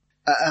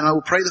 And I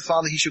will pray the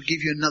Father, he shall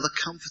give you another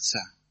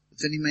comforter, that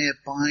then he may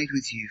abide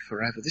with you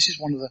forever. This is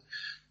one of the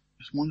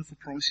most wonderful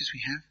promises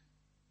we have.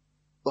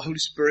 The Holy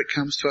Spirit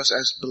comes to us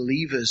as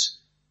believers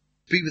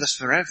to be with us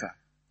forever.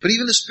 But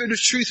even the Spirit of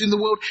truth in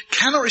the world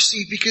cannot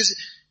receive because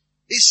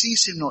it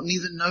sees him not,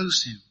 neither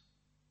knows him.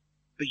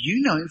 But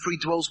you know him, for he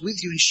dwells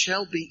with you and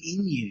shall be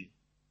in you.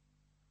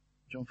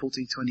 John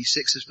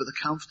 14:26 says, "But the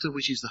Comforter,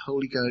 which is the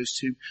Holy Ghost,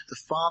 whom the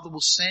Father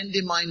will send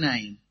in my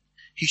name,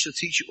 he shall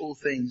teach you all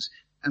things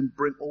and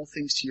bring all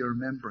things to your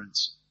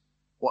remembrance,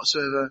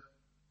 whatsoever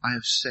I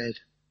have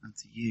said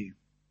unto you."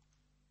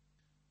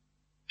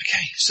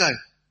 Okay, so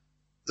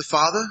the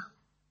Father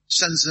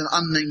sends an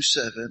unnamed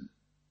servant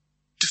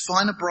to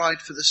find a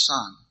bride for the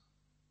Son.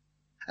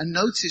 And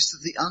notice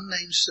that the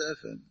unnamed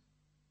servant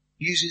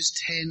uses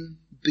 10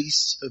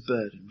 beasts of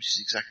burden, which is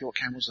exactly what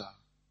camels are,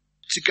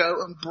 to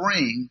go and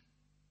bring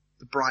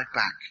the bride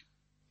back.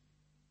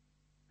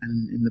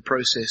 And in the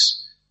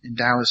process,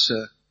 endows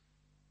her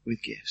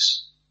with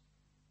gifts.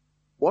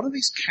 What are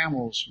these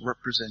camels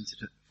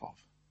representative of?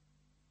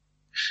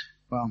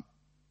 Well,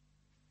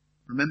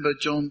 remember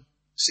John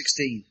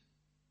 16,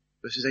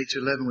 verses 8 to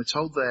 11, we're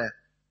told there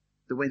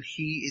that when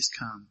he is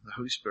come, the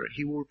Holy Spirit,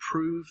 he will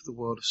reprove the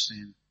world of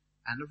sin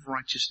and of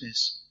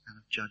righteousness and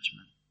of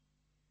judgment.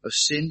 Of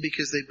sin,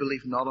 because they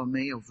believe not on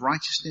me. Of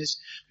righteousness,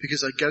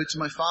 because I go to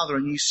my Father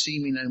and you see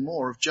me no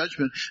more. Of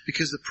judgment,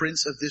 because the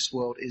prince of this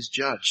world is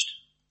judged.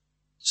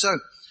 So,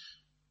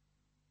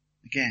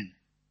 again,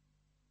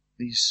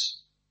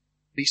 these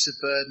beasts of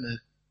burden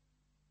are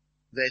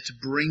there to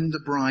bring the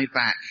bride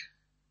back.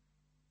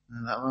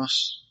 And that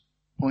last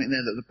point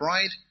there, that the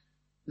bride,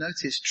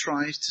 notice,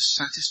 tries to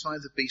satisfy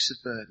the beast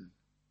of burden.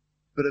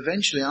 But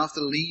eventually,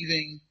 after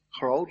leaving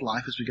her old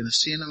life, as we're going to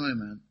see in a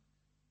moment,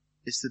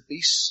 it's the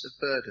beasts of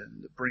burden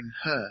that bring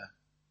her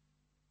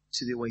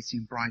to the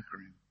awaiting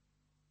bridegroom.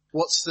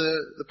 What's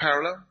the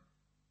parallel?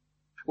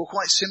 Well,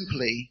 quite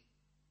simply,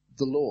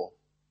 the law.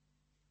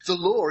 The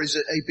law is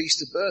a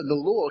beast of burden. The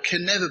law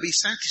can never be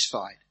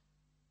satisfied.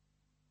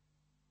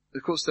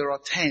 Of course, there are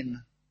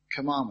 10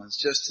 commandments,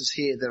 just as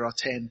here there are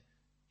 10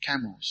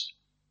 camels.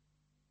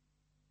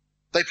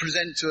 They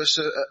present to us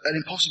an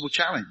impossible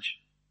challenge.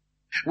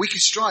 We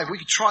could strive, we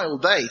could try all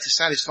day to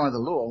satisfy the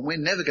law, and we're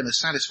never going to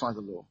satisfy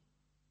the law.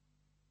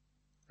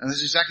 And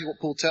that's exactly what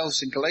Paul tells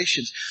us in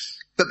Galatians.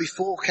 But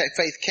before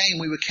faith came,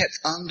 we were kept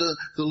under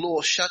the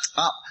law, shut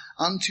up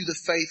unto the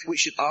faith which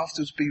should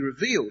afterwards be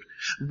revealed.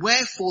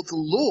 Wherefore the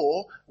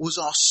law was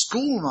our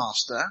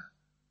schoolmaster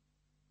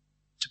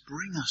to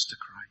bring us to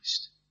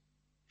Christ.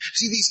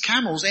 See, these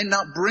camels end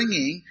up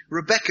bringing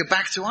Rebekah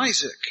back to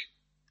Isaac,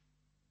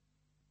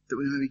 that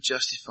we may be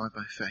justified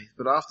by faith.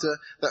 But after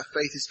that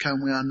faith has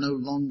come, we are no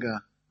longer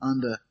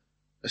under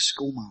a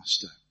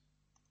schoolmaster.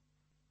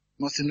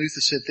 Martin Luther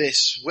said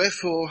this,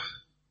 wherefore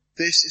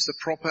this is the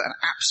proper and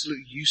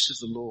absolute use of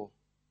the law.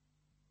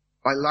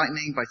 By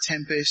lightning, by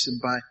tempest,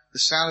 and by the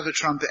sound of a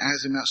trumpet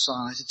as in Mount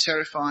Sinai, to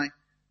terrify,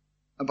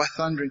 and by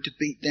thundering to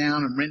beat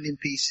down and rend in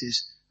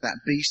pieces that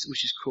beast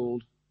which is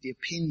called the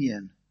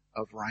opinion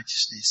of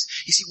righteousness.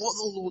 You see, what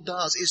the law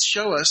does is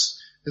show us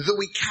that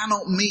we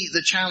cannot meet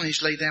the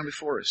challenge laid down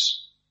before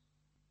us.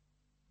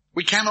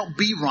 We cannot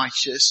be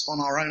righteous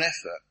on our own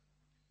effort.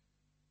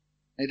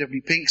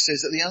 A.W. Pink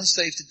says that the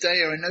unsaved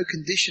today are in no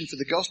condition for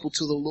the gospel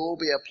till the law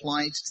be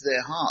applied to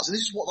their hearts. And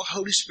this is what the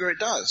Holy Spirit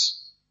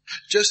does.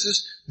 Just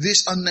as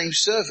this unnamed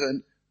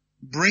servant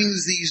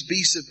brings these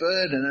beasts of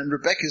burden and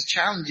Rebekah's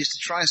challenge is to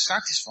try and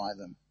satisfy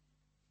them.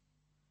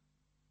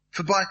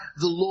 For by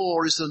the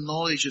law is the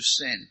knowledge of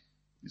sin.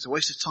 It's a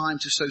waste of time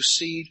to sow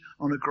seed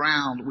on a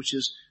ground which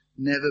has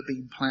never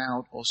been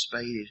ploughed or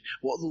spaded.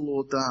 What the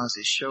Lord does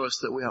is show us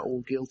that we are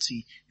all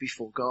guilty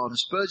before God. And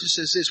Spurgeon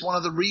says this, one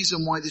of the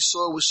reasons why this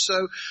soil was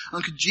so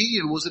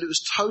uncongenial was that it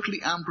was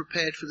totally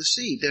unprepared for the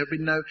seed. There had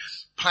been no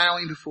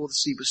ploughing before the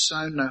seed was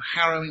sown, no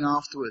harrowing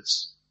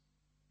afterwards.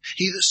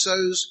 He that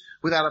sows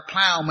without a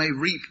plough may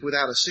reap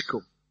without a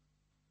sickle.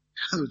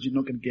 In other words, you're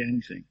not going to get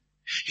anything.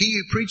 He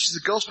who preaches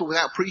the gospel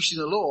without preaching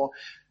the law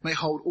may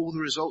hold all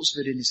the results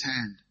of it in his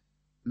hand,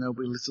 and there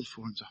will be little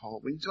for him to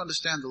hold. We need to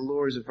understand the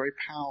law is a very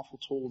powerful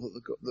tool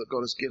that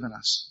God has given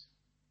us.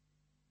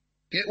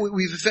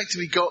 We've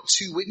effectively got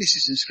two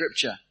witnesses in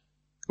Scripture.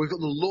 We've got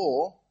the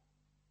law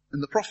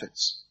and the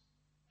prophets.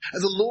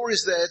 And the law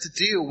is there to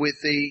deal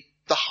with the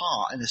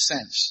heart, in a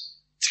sense,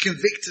 to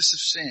convict us of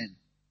sin.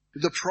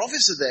 The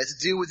prophets are there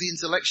to deal with the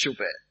intellectual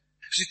bit.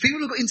 So if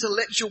people have got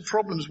intellectual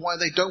problems why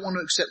they don't want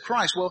to accept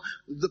Christ, well,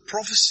 the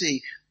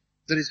prophecy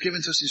that is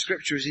given to us in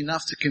Scripture is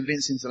enough to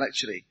convince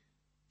intellectually,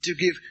 to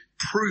give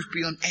proof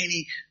beyond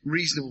any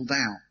reasonable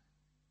doubt.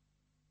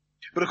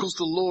 But of course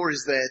the law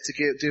is there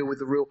to deal with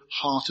the real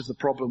heart of the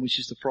problem, which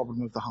is the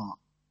problem of the heart.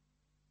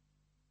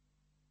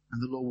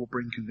 And the law will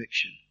bring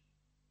conviction.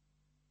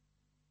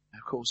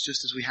 And of course,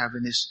 just as we have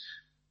in this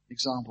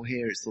example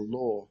here, it's the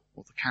law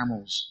or the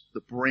camels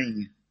that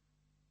bring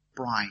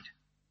bride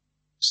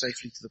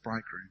safely to the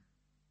bridegroom.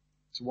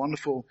 It's a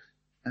wonderful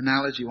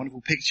analogy,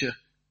 wonderful picture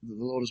that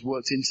the Lord has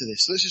worked into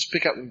this. So let's just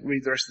pick up and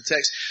read the rest of the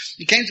text.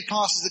 It came to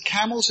pass as the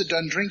camels had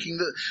done drinking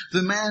that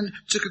the man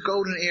took a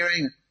golden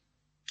earring,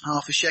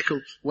 half a shekel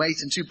weight,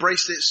 and 2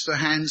 bracelets for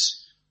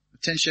hands,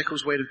 10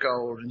 shekels weight of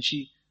gold. And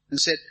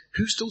said,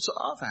 whose daughter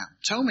art thou?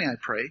 Tell me, I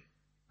pray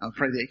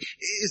thee,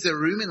 is there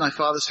room in thy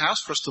father's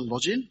house for us to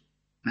lodge in?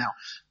 Now,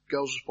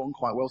 girls respond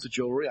quite well to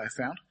jewelry, I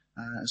found.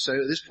 So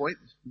at this point,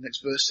 the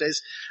next verse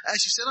says,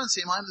 she said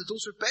unto him, I am the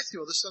daughter of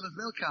Bethuel, the son of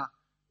Milcah,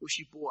 which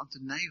she bore unto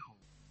Nahor.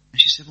 And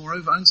she said,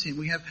 moreover unto him,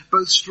 we have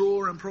both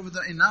straw and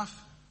provender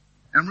enough,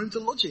 and room to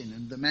lodge in.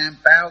 And the man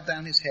bowed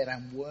down his head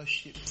and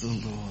worshipped the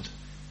Lord,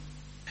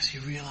 as he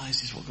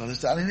realizes what God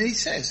has done. And then he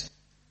says,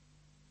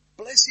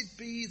 blessed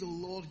be the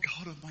Lord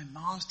God of my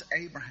master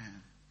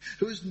Abraham,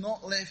 who has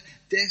not left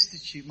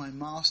destitute my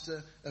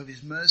master of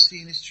his mercy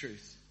and his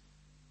truth.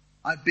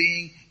 I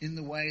being in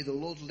the way, the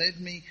Lord led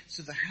me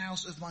to the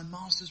house of my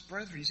master's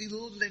brethren. You see, the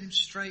Lord led him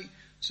straight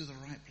to the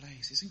right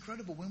place. It's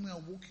incredible when we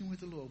are walking with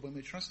the Lord, when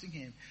we're trusting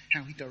him,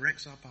 how he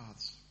directs our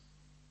paths.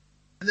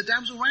 And the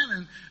damsel ran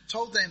and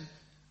told them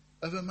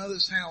of her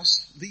mother's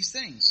house these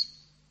things.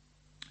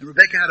 And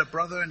Rebekah had a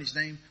brother, and his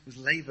name was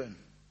Laban.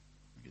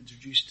 We get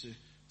introduced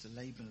to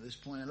Laban at this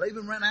point. And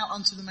Laban ran out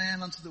unto the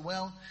man, unto the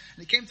well.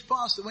 And it came to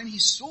pass that when he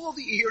saw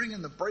the earring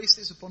and the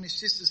bracelets upon his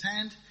sister's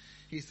hand,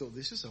 he thought,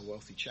 this is a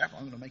wealthy chap,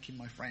 I'm going to make him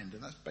my friend.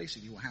 And that's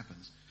basically what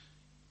happens.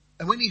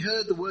 And when he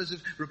heard the words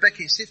of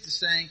Rebekah his sister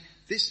saying,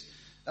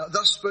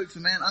 thus spoke the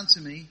man unto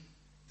me,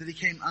 that he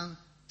came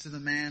unto the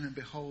man, and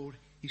behold,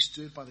 he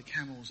stood by the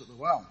camels at the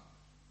well.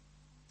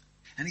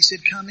 And he said,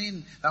 come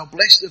in, thou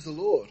blessed of the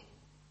Lord.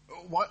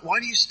 Why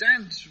do you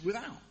stand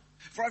without?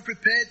 For I've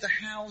prepared the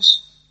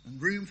house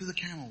and room for the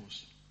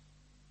camels.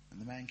 And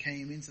the man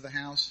came into the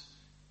house,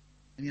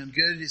 and he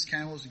ungirded his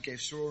camels and gave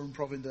straw and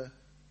provender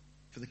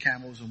for the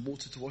camels and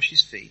water to wash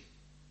his feet.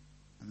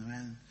 And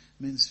the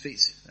men's feet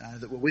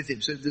that were with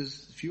him. So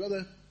there's a few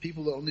other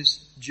people that on this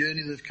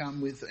journey that have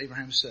come with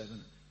Abraham's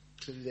servant,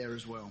 clearly there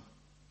as well.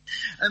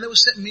 And there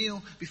was set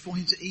meal before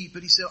him to eat,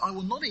 but he said, I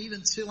will not eat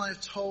until I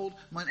have told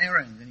mine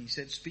errand. And he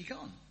said, speak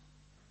on.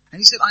 And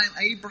he said, I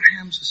am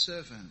Abraham's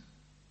servant.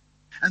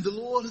 And the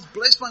Lord has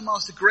blessed my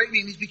master greatly,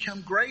 and he's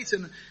become great,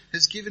 and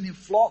has given him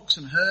flocks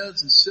and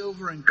herds and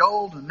silver and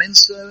gold and men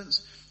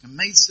servants and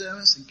maid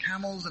servants and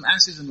camels and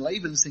asses. And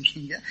Laban's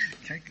thinking, yeah,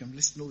 okay, I'm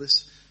listening to all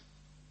this.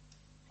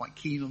 Quite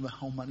keen on the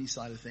whole money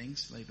side of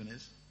things, Laban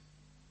is.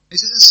 He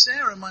says, and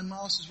Sarah, my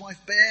master's wife,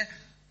 bare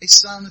a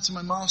son to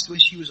my master when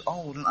she was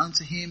old, and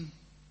unto him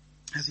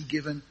has he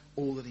given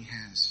all that he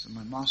has. And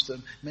my master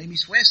made me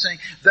swear, saying,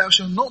 thou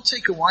shalt not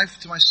take a wife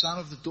to my son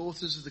of the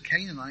daughters of the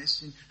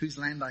Canaanites, in whose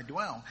land I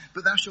dwell,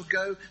 but thou shalt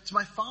go to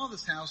my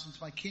father's house and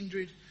to my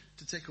kindred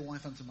to take a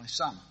wife unto my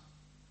son.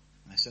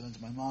 And I said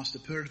unto my master,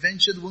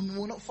 peradventure the woman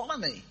will not follow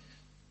me.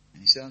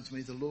 And he said unto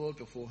me, the Lord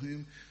before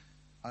whom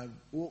I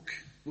walk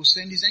will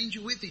send his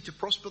angel with thee to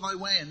prosper thy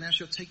way, and thou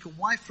shalt take a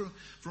wife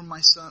for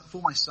my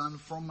son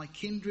from my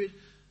kindred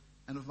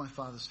and of my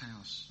father's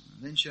house.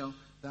 And then shalt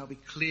thou be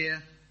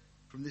clear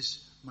from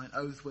this mine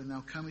oath when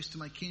thou comest to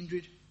my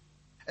kindred.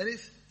 And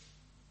if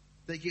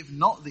they give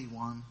not thee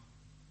one,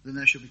 then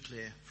thou shalt be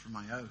clear from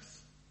my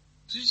oath.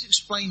 So he's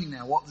explaining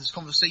now what this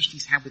conversation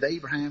he's had with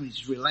Abraham.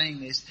 He's relaying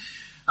this.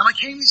 And I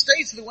came this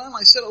day to the well, and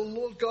I said, O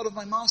Lord God of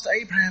my master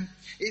Abraham,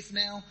 if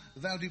now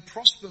thou do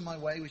prosper my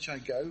way which I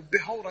go,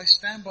 behold, I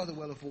stand by the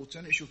well of water,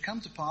 and it shall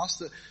come to pass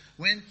that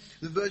when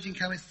the virgin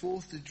cometh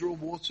forth to draw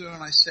water,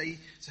 and I say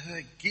to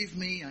her, give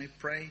me, I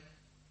pray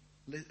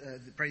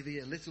thee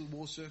a little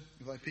water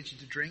of thy pitcher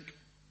to drink.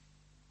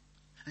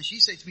 And she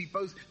said to me,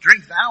 both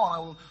drink thou, and I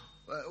will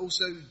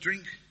also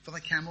drink for thy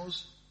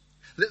camels.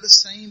 Let the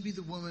same be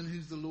the woman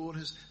whom the Lord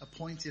has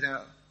appointed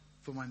out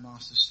for my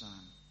master's son.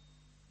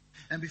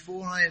 And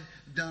before I had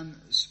done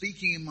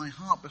speaking in my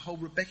heart,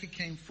 behold, Rebekah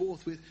came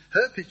forth with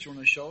her pitcher on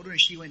her shoulder, and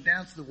she went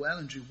down to the well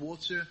and drew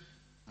water.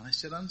 And I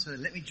said unto her,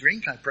 let me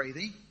drink, I pray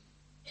thee.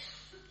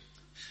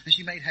 And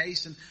she made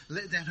haste and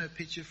let down her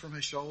pitcher from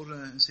her shoulder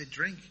and said,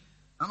 drink,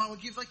 and I will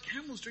give thy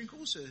camels drink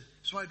also.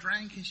 So I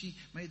drank, and she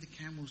made the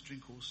camels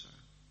drink also.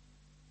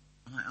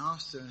 And I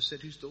asked her and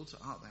said, whose daughter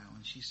art thou?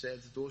 And she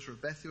said, the daughter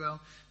of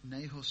Bethuel,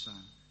 Nahor's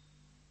son,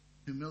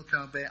 whom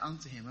Milcah bare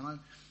unto him. And I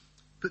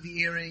put the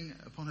earring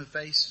upon her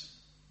face,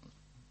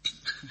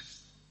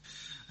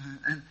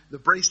 and the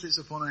bracelets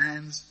upon her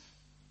hands,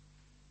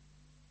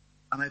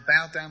 and I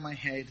bowed down my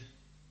head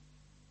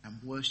and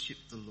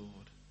worshipped the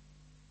Lord,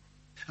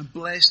 and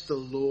blessed the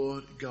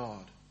Lord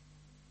God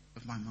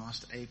of my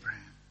master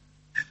Abraham,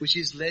 which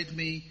has led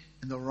me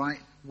in the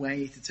right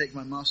way to take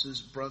my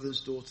master's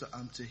brother's daughter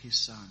unto his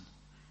son.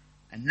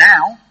 And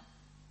now,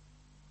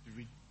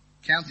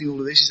 recounting all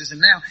of this, he says, and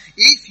now,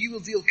 if you will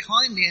deal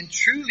kindly and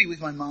truly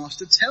with my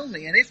master, tell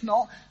me, and if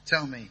not,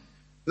 tell me,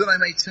 that I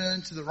may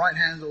turn to the right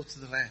hand or to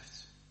the left.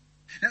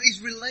 Now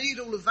he's relayed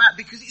all of that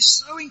because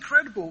it's so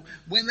incredible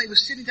when they were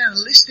sitting down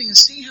and listening and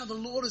seeing how the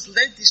Lord has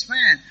led this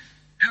man.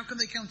 How can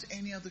they come to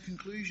any other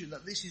conclusion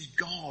that this is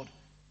God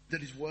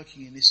that is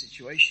working in this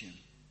situation?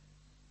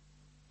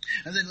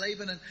 And then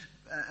Laban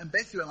and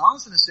Bethuel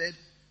answered and said,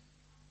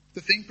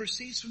 the thing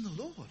proceeds from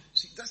the Lord.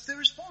 See, that's their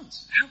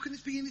response. How can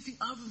this be anything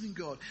other than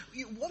God?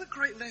 What a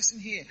great lesson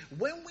here.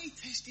 When we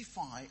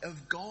testify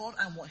of God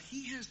and what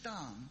he has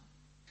done,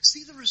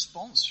 see the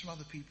response from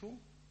other people.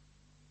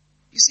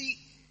 You see,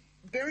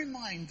 bear in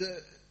mind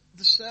that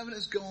the servant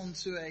has gone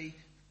to a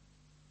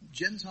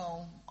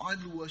Gentile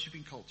idol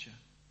worshipping culture,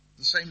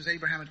 the same as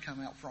Abraham had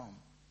come out from.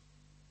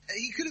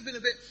 He could have been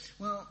a bit,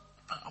 well,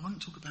 I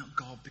won't talk about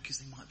God because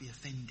they might be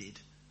offended.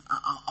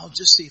 I'll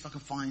just see if I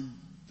can find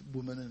the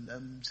woman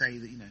and say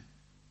that,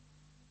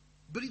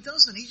 But he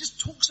doesn't. He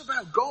just talks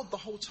about God the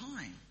whole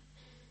time.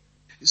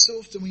 It's so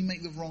often we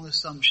make the wrong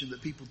assumption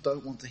that people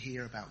don't want to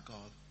hear about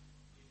God.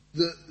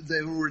 That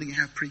they already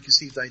have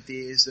preconceived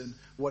ideas, and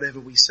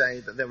whatever we say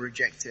that they'll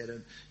reject it,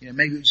 and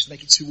maybe we'll just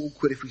make it too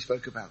awkward if we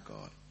spoke about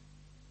God.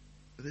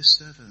 But this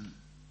servant,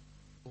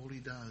 all he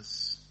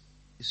does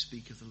is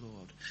speak of the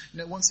Lord.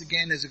 Once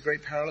again, there's a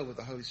great parallel with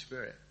the Holy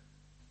Spirit.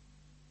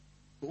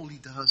 All he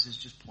does is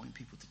just point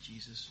people to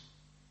Jesus.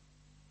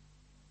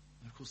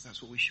 And of course,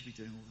 that's what we should be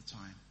doing all the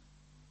time.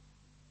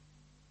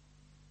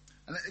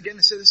 And again,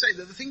 so they say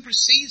that the thing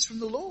proceeds from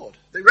the Lord.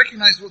 They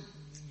recognize, well,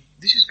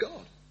 this is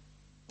God.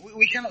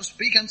 We cannot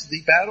speak unto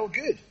thee bad or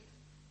good.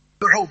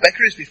 But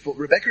Rebekah is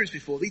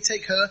before thee.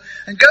 Take her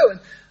and go. And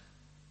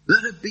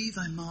Let her be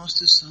thy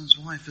master's son's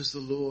wife, as the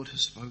Lord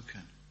has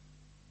spoken.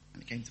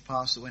 And it came to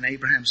pass that when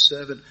Abraham's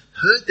servant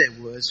heard their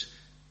words,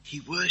 he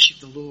worshipped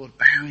the Lord,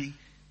 bowing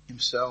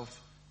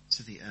himself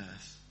to the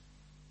earth.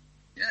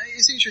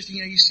 It's interesting,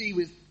 you see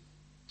with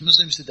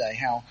Muslims today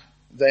how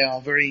they are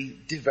very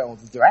devout.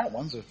 The devout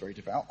ones are very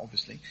devout,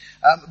 obviously.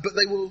 But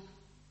they will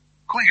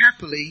quite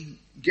happily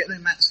get their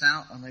mats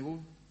out and they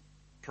will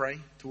pray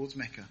towards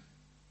Mecca.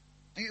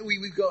 And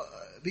we've got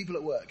people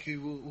at work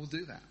who will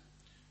do that.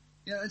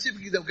 And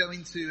typically they'll go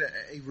into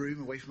a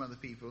room away from other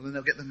people and then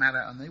they'll get the mat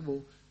out and they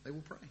will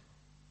pray.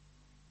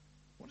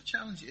 What a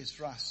challenge it is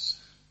for us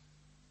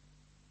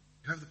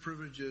who have the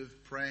privilege of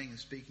praying and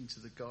speaking to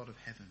the God of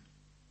heaven.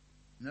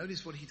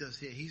 Notice what he does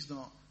here. He's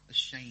not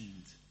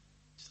ashamed.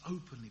 Just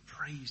openly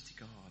prays to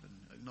God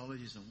and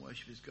acknowledges and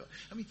worships God.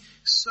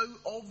 So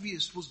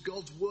obvious was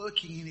God's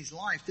working in his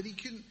life that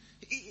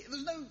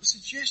there's no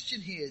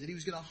suggestion here that he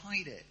was going to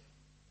hide it.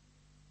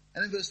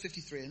 And then verse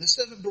 53, and the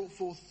servant brought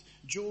forth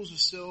jewels of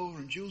silver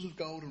and jewels of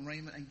gold and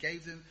raiment and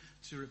gave them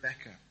to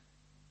Rebekah.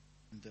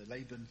 And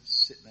Laban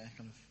sitting there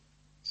kind of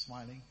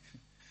smiling.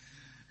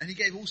 And he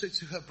gave also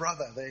to her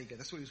brother, there you go,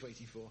 that's what he was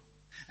waiting for,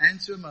 and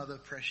to her mother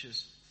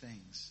precious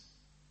things.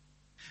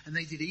 And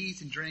they did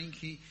eat and drink,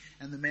 he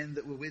and the men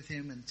that were with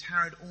him, and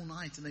tarried all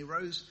night. And they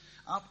rose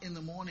up in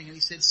the morning, and he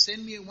said,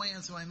 send me away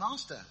unto my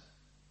master.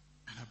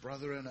 And her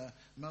brother and her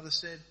mother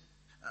said,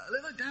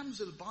 let thy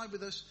damsel abide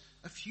with us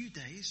a few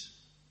days,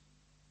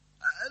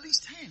 at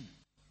least 10.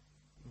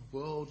 The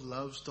world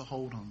loves to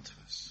hold on to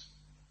us.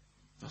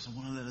 Doesn't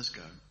want to let us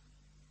go.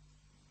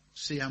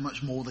 See how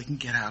much more they can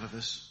get out of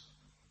us.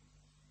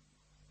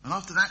 And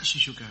after that she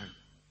shall go.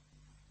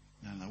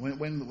 No.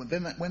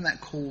 When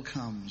that call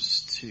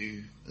comes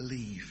to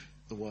leave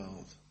the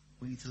world,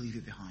 we need to leave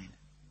it behind.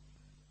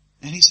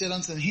 And he said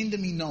unto them, hinder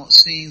me not,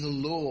 seeing the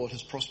Lord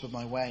has prospered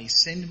my way.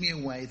 Send me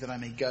away that I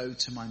may go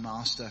to my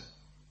master.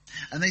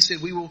 And they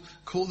said, we will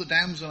call the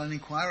damsel and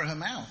inquire at her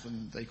mouth.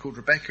 And they called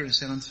Rebekah and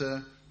said unto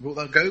her, wilt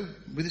thou go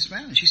with this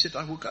man? And she said,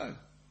 I will go.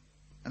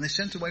 And they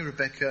sent away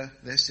Rebekah,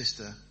 their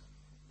sister,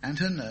 and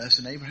her nurse,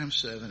 and Abraham's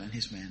servant, and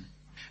his men.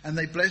 And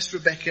they blessed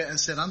Rebekah and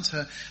said unto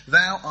her,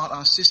 thou art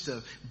our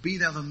sister, be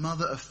thou the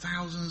mother of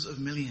thousands of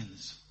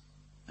millions.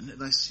 And let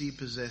thy seed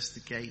possess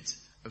the gate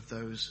of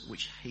those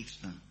which hate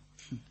them.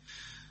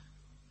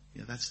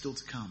 That's still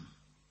to come.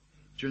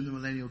 During the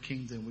millennial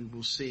kingdom, we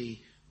will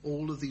see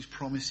all of these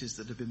promises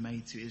that have been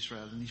made to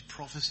Israel and these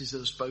prophecies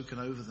that are spoken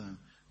over them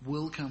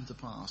will come to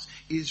pass.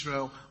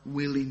 Israel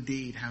will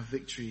indeed have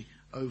victory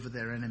over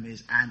their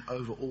enemies and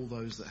over all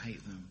those that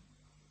hate them.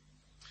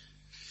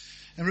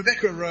 And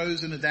Rebekah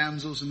arose and the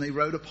damsels, and they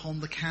rode upon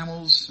the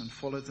camels and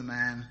followed the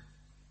man.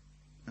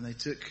 And the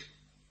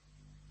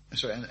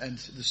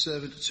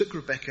servant took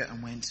Rebekah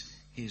and went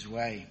his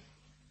way.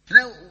 And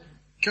now,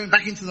 coming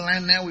back into the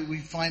land now, we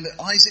find that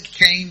Isaac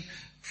came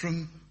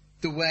from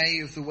the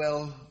way of the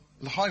well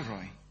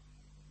Lahairoi.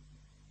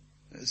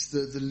 It's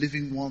the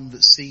living one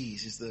that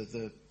sees, is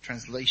the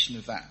translation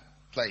of that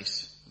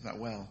place, of that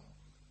well.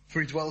 For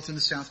he dwelt in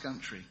the south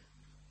country.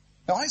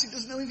 Now Isaac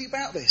doesn't know anything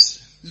about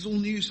this. This is all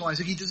news to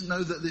Isaac. He doesn't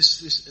know that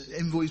this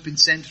envoy has been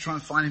sent to try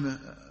and find him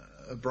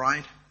a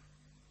bride.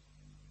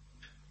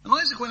 And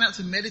Isaac went out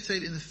to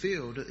meditate in the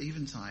field at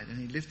eventide, and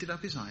he lifted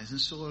up his eyes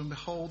and saw, and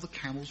behold, the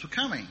camels were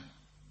coming.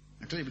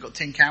 Now clearly we've got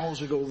 10 camels,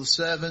 we've got all the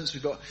servants,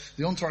 we've got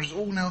the entourage,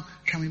 all now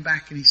coming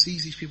back, and he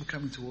sees these people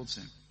coming towards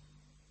him.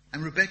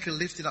 And Rebekah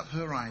lifted up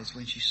her eyes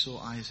when she saw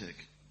Isaac,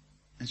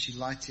 and she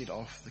lighted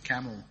off the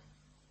camel.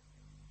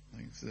 I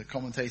think the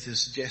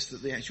commentators suggest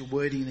that the actual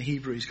wording in the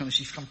Hebrew is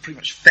she pretty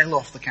much fell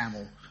off the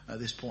camel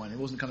at this point. It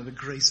wasn't kind of a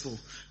graceful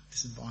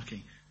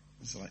disembarking.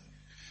 It's like,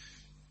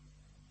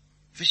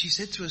 for she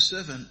said to her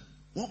servant,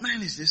 what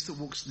man is this that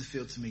walks in the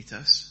field to meet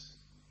us?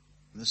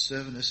 And the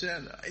servant has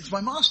said, it's my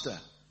master.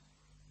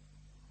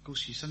 Of course,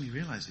 she suddenly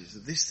realizes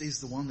that this is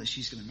the one that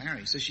she's going to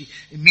marry. So she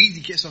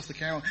immediately gets off the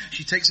camel.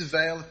 She takes a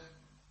veil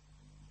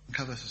and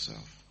covers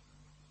herself.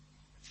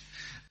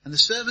 And the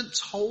servant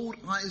told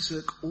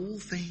Isaac all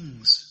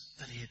things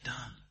that he had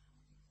done.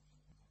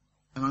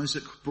 And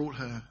Isaac brought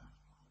her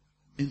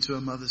into her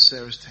mother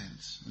Sarah's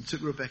tent and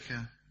took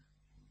Rebekah,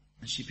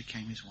 and she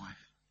became his wife.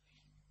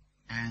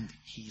 And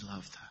he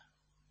loved her.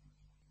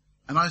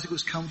 And Isaac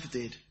was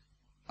comforted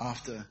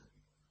after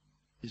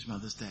his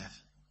mother's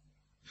death.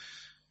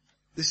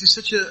 This is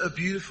such a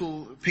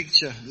beautiful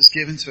picture that's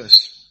given to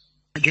us.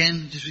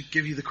 Again, just to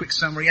give you the quick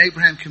summary,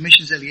 Abraham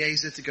commissions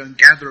Eliezer to go and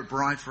gather a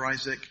bride for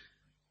Isaac.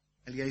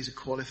 Eliezer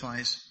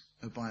qualifies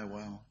her by a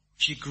well.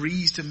 She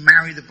agrees to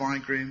marry the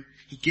bridegroom.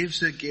 He gives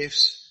her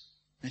gifts,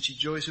 and she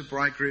joins her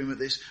bridegroom at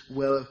this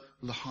well of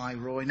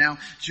Lahairoi. Now,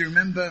 do you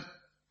remember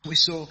we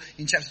saw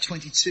in chapter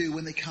 22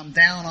 when they come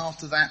down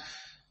after that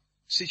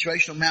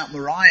situation on Mount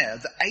Moriah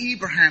that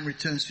Abraham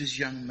returns to his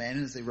young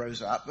men as they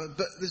rose up, but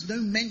there's no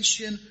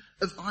mention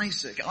of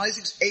Isaac.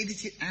 Isaac's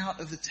edited out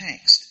of the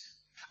text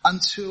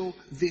until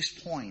this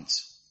point.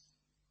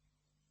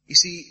 You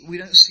see, we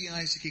don't see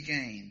Isaac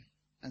again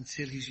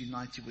until he's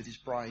united with his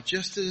bride.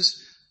 Just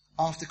as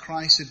after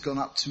Christ had gone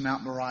up to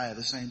Mount Moriah,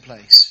 the same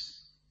place,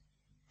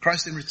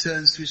 Christ then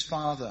returns to his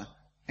Father,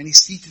 and he's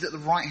seated at the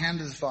right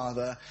hand of the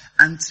Father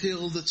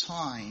until the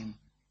time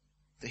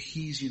that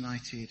he's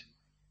united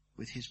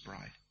with his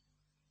bride.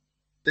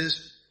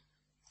 There's,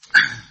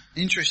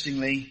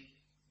 interestingly,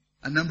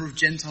 a number of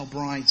Gentile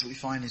brides that we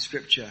find in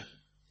Scripture.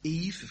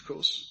 Eve, of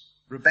course.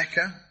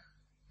 Rebecca,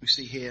 we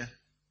see here.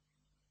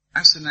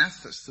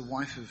 Asenath, that's the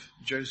wife of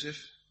Joseph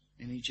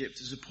in Egypt.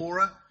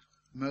 Zipporah,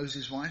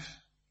 Moses' wife.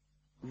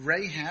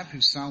 Rahab, who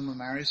Salma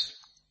marries.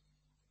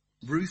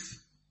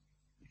 Ruth,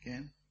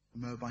 again, a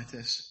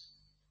Moabitess.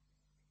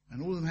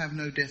 And all of them have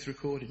no death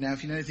recorded. Now,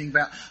 if you know anything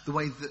about the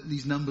way that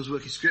these numbers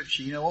work in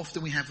Scripture, you know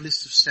often we have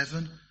lists of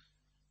 7.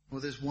 Well,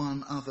 there's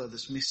one other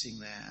that's missing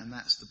there, and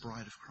that's the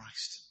bride of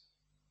Christ,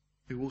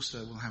 who also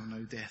will have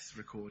no death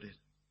recorded.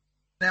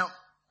 Now,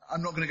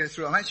 I'm not going to go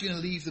through. I'm actually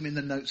going to leave them in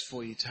the notes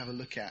for you to have a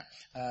look at.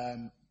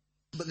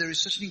 But there is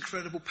such an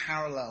incredible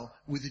parallel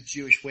with the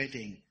Jewish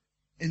wedding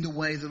in the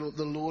way that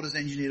the Lord has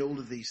engineered all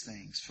of these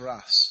things for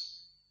us.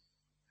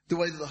 The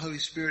way that the Holy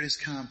Spirit has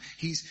come.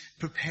 He's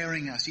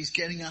preparing us. He's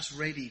getting us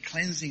ready,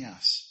 cleansing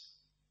us.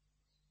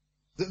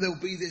 That there'll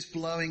be this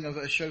blowing of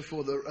a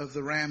shofar of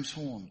the ram's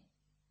horn.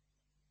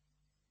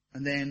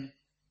 And then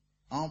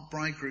our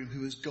bridegroom,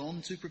 who has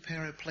gone to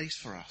prepare a place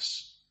for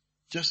us,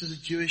 just as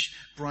a Jewish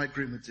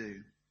bridegroom would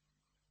do,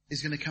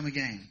 is going to come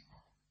again.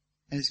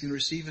 And he's going to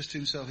receive us to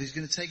himself. He's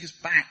going to take us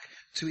back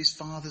to his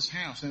Father's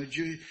house. Now,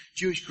 a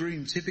Jewish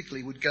groom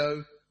typically would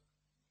go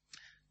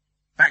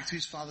back to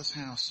his father's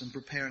house and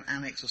prepare an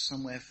annex or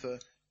somewhere for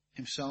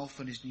himself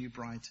and his new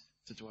bride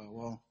to dwell.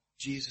 Well,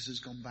 Jesus has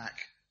gone back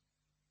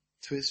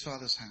to his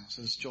Father's house,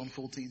 as John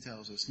 14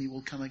 tells us. And he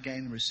will come again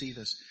and receive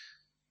us,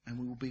 and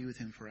we will be with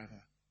him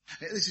forever.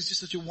 This is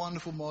just such a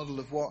wonderful model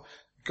of what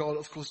God,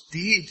 of course,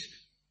 did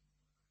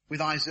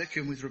with Isaac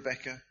and with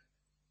Rebekah,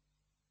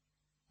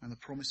 and the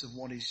promise of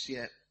what is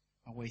yet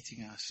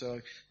awaiting us. So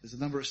there's a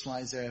number of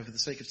slides there. For the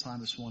sake of time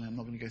this morning, I'm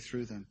not going to go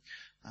through them,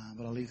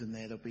 but I'll leave them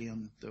there. They'll be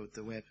on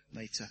the web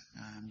later.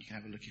 You can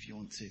have a look if you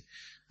want to.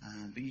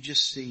 But you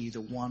just see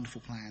the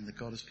wonderful plan that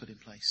God has put in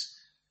place.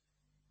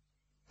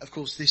 Of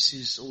course, this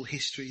is all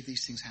history.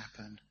 These things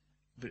happened,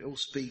 but it all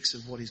speaks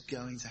of what is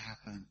going to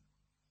happen.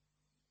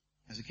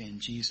 As again,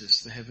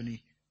 Jesus, the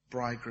heavenly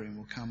bridegroom,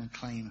 will come and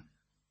claim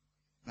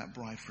that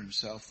bride for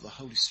himself. The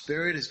Holy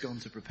Spirit has gone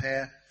to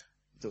prepare,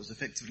 that was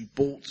effectively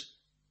bought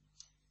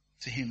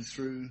to him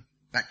through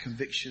that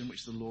conviction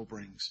which the law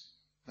brings.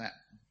 That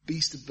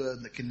beast of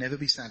burden that can never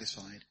be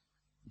satisfied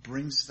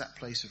brings us to that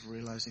place of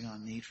realizing our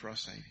need for our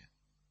Saviour.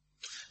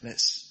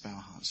 Let's bow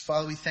our hearts.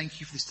 Father, we thank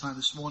you for this time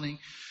this morning.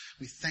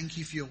 We thank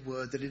you for your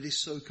word, that it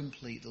is so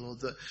complete,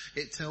 Lord, that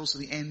it tells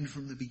the end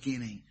from the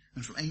beginning,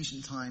 and from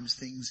ancient times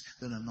things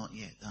that are not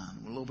yet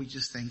done. Well, Lord, we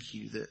just thank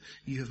you that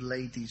you have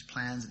laid these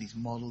plans and these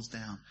models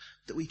down,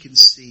 that we can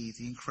see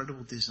the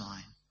incredible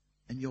design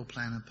and your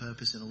plan and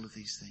purpose in all of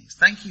these things.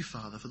 Thank you,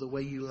 Father, for the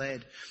way you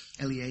led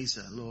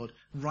Eliezer, Lord,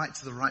 right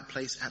to the right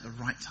place at the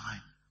right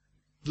time.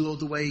 Lord,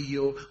 the way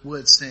your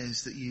word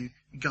says that you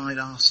guide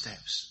our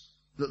steps,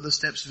 that the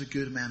steps of a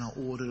good man are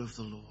ordered of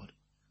the Lord.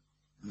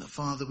 And that,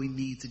 Father, we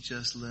need to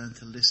just learn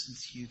to listen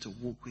to you, to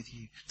walk with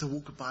you, to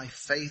walk by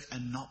faith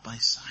and not by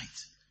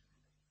sight.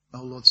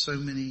 Oh, Lord, so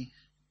many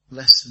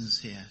lessons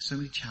here, so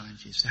many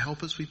challenges. So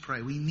help us, we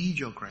pray. We need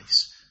your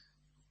grace,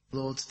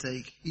 Lord, to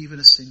take even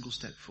a single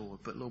step forward.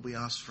 But, Lord, we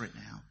ask for it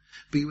now.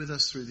 Be with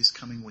us through this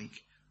coming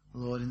week.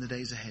 Lord, in the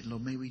days ahead,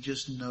 Lord, may we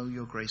just know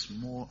your grace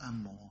more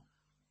and more.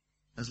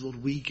 As,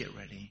 Lord, we get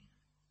ready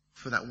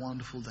for that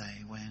wonderful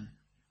day when,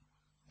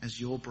 as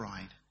your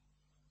bride,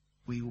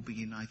 we will be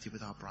united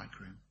with our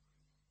bridegroom.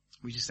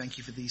 We just thank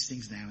you for these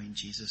things now in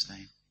Jesus'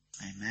 name.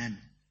 Amen.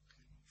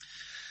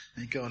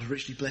 May God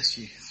richly bless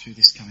you through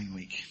this coming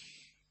week.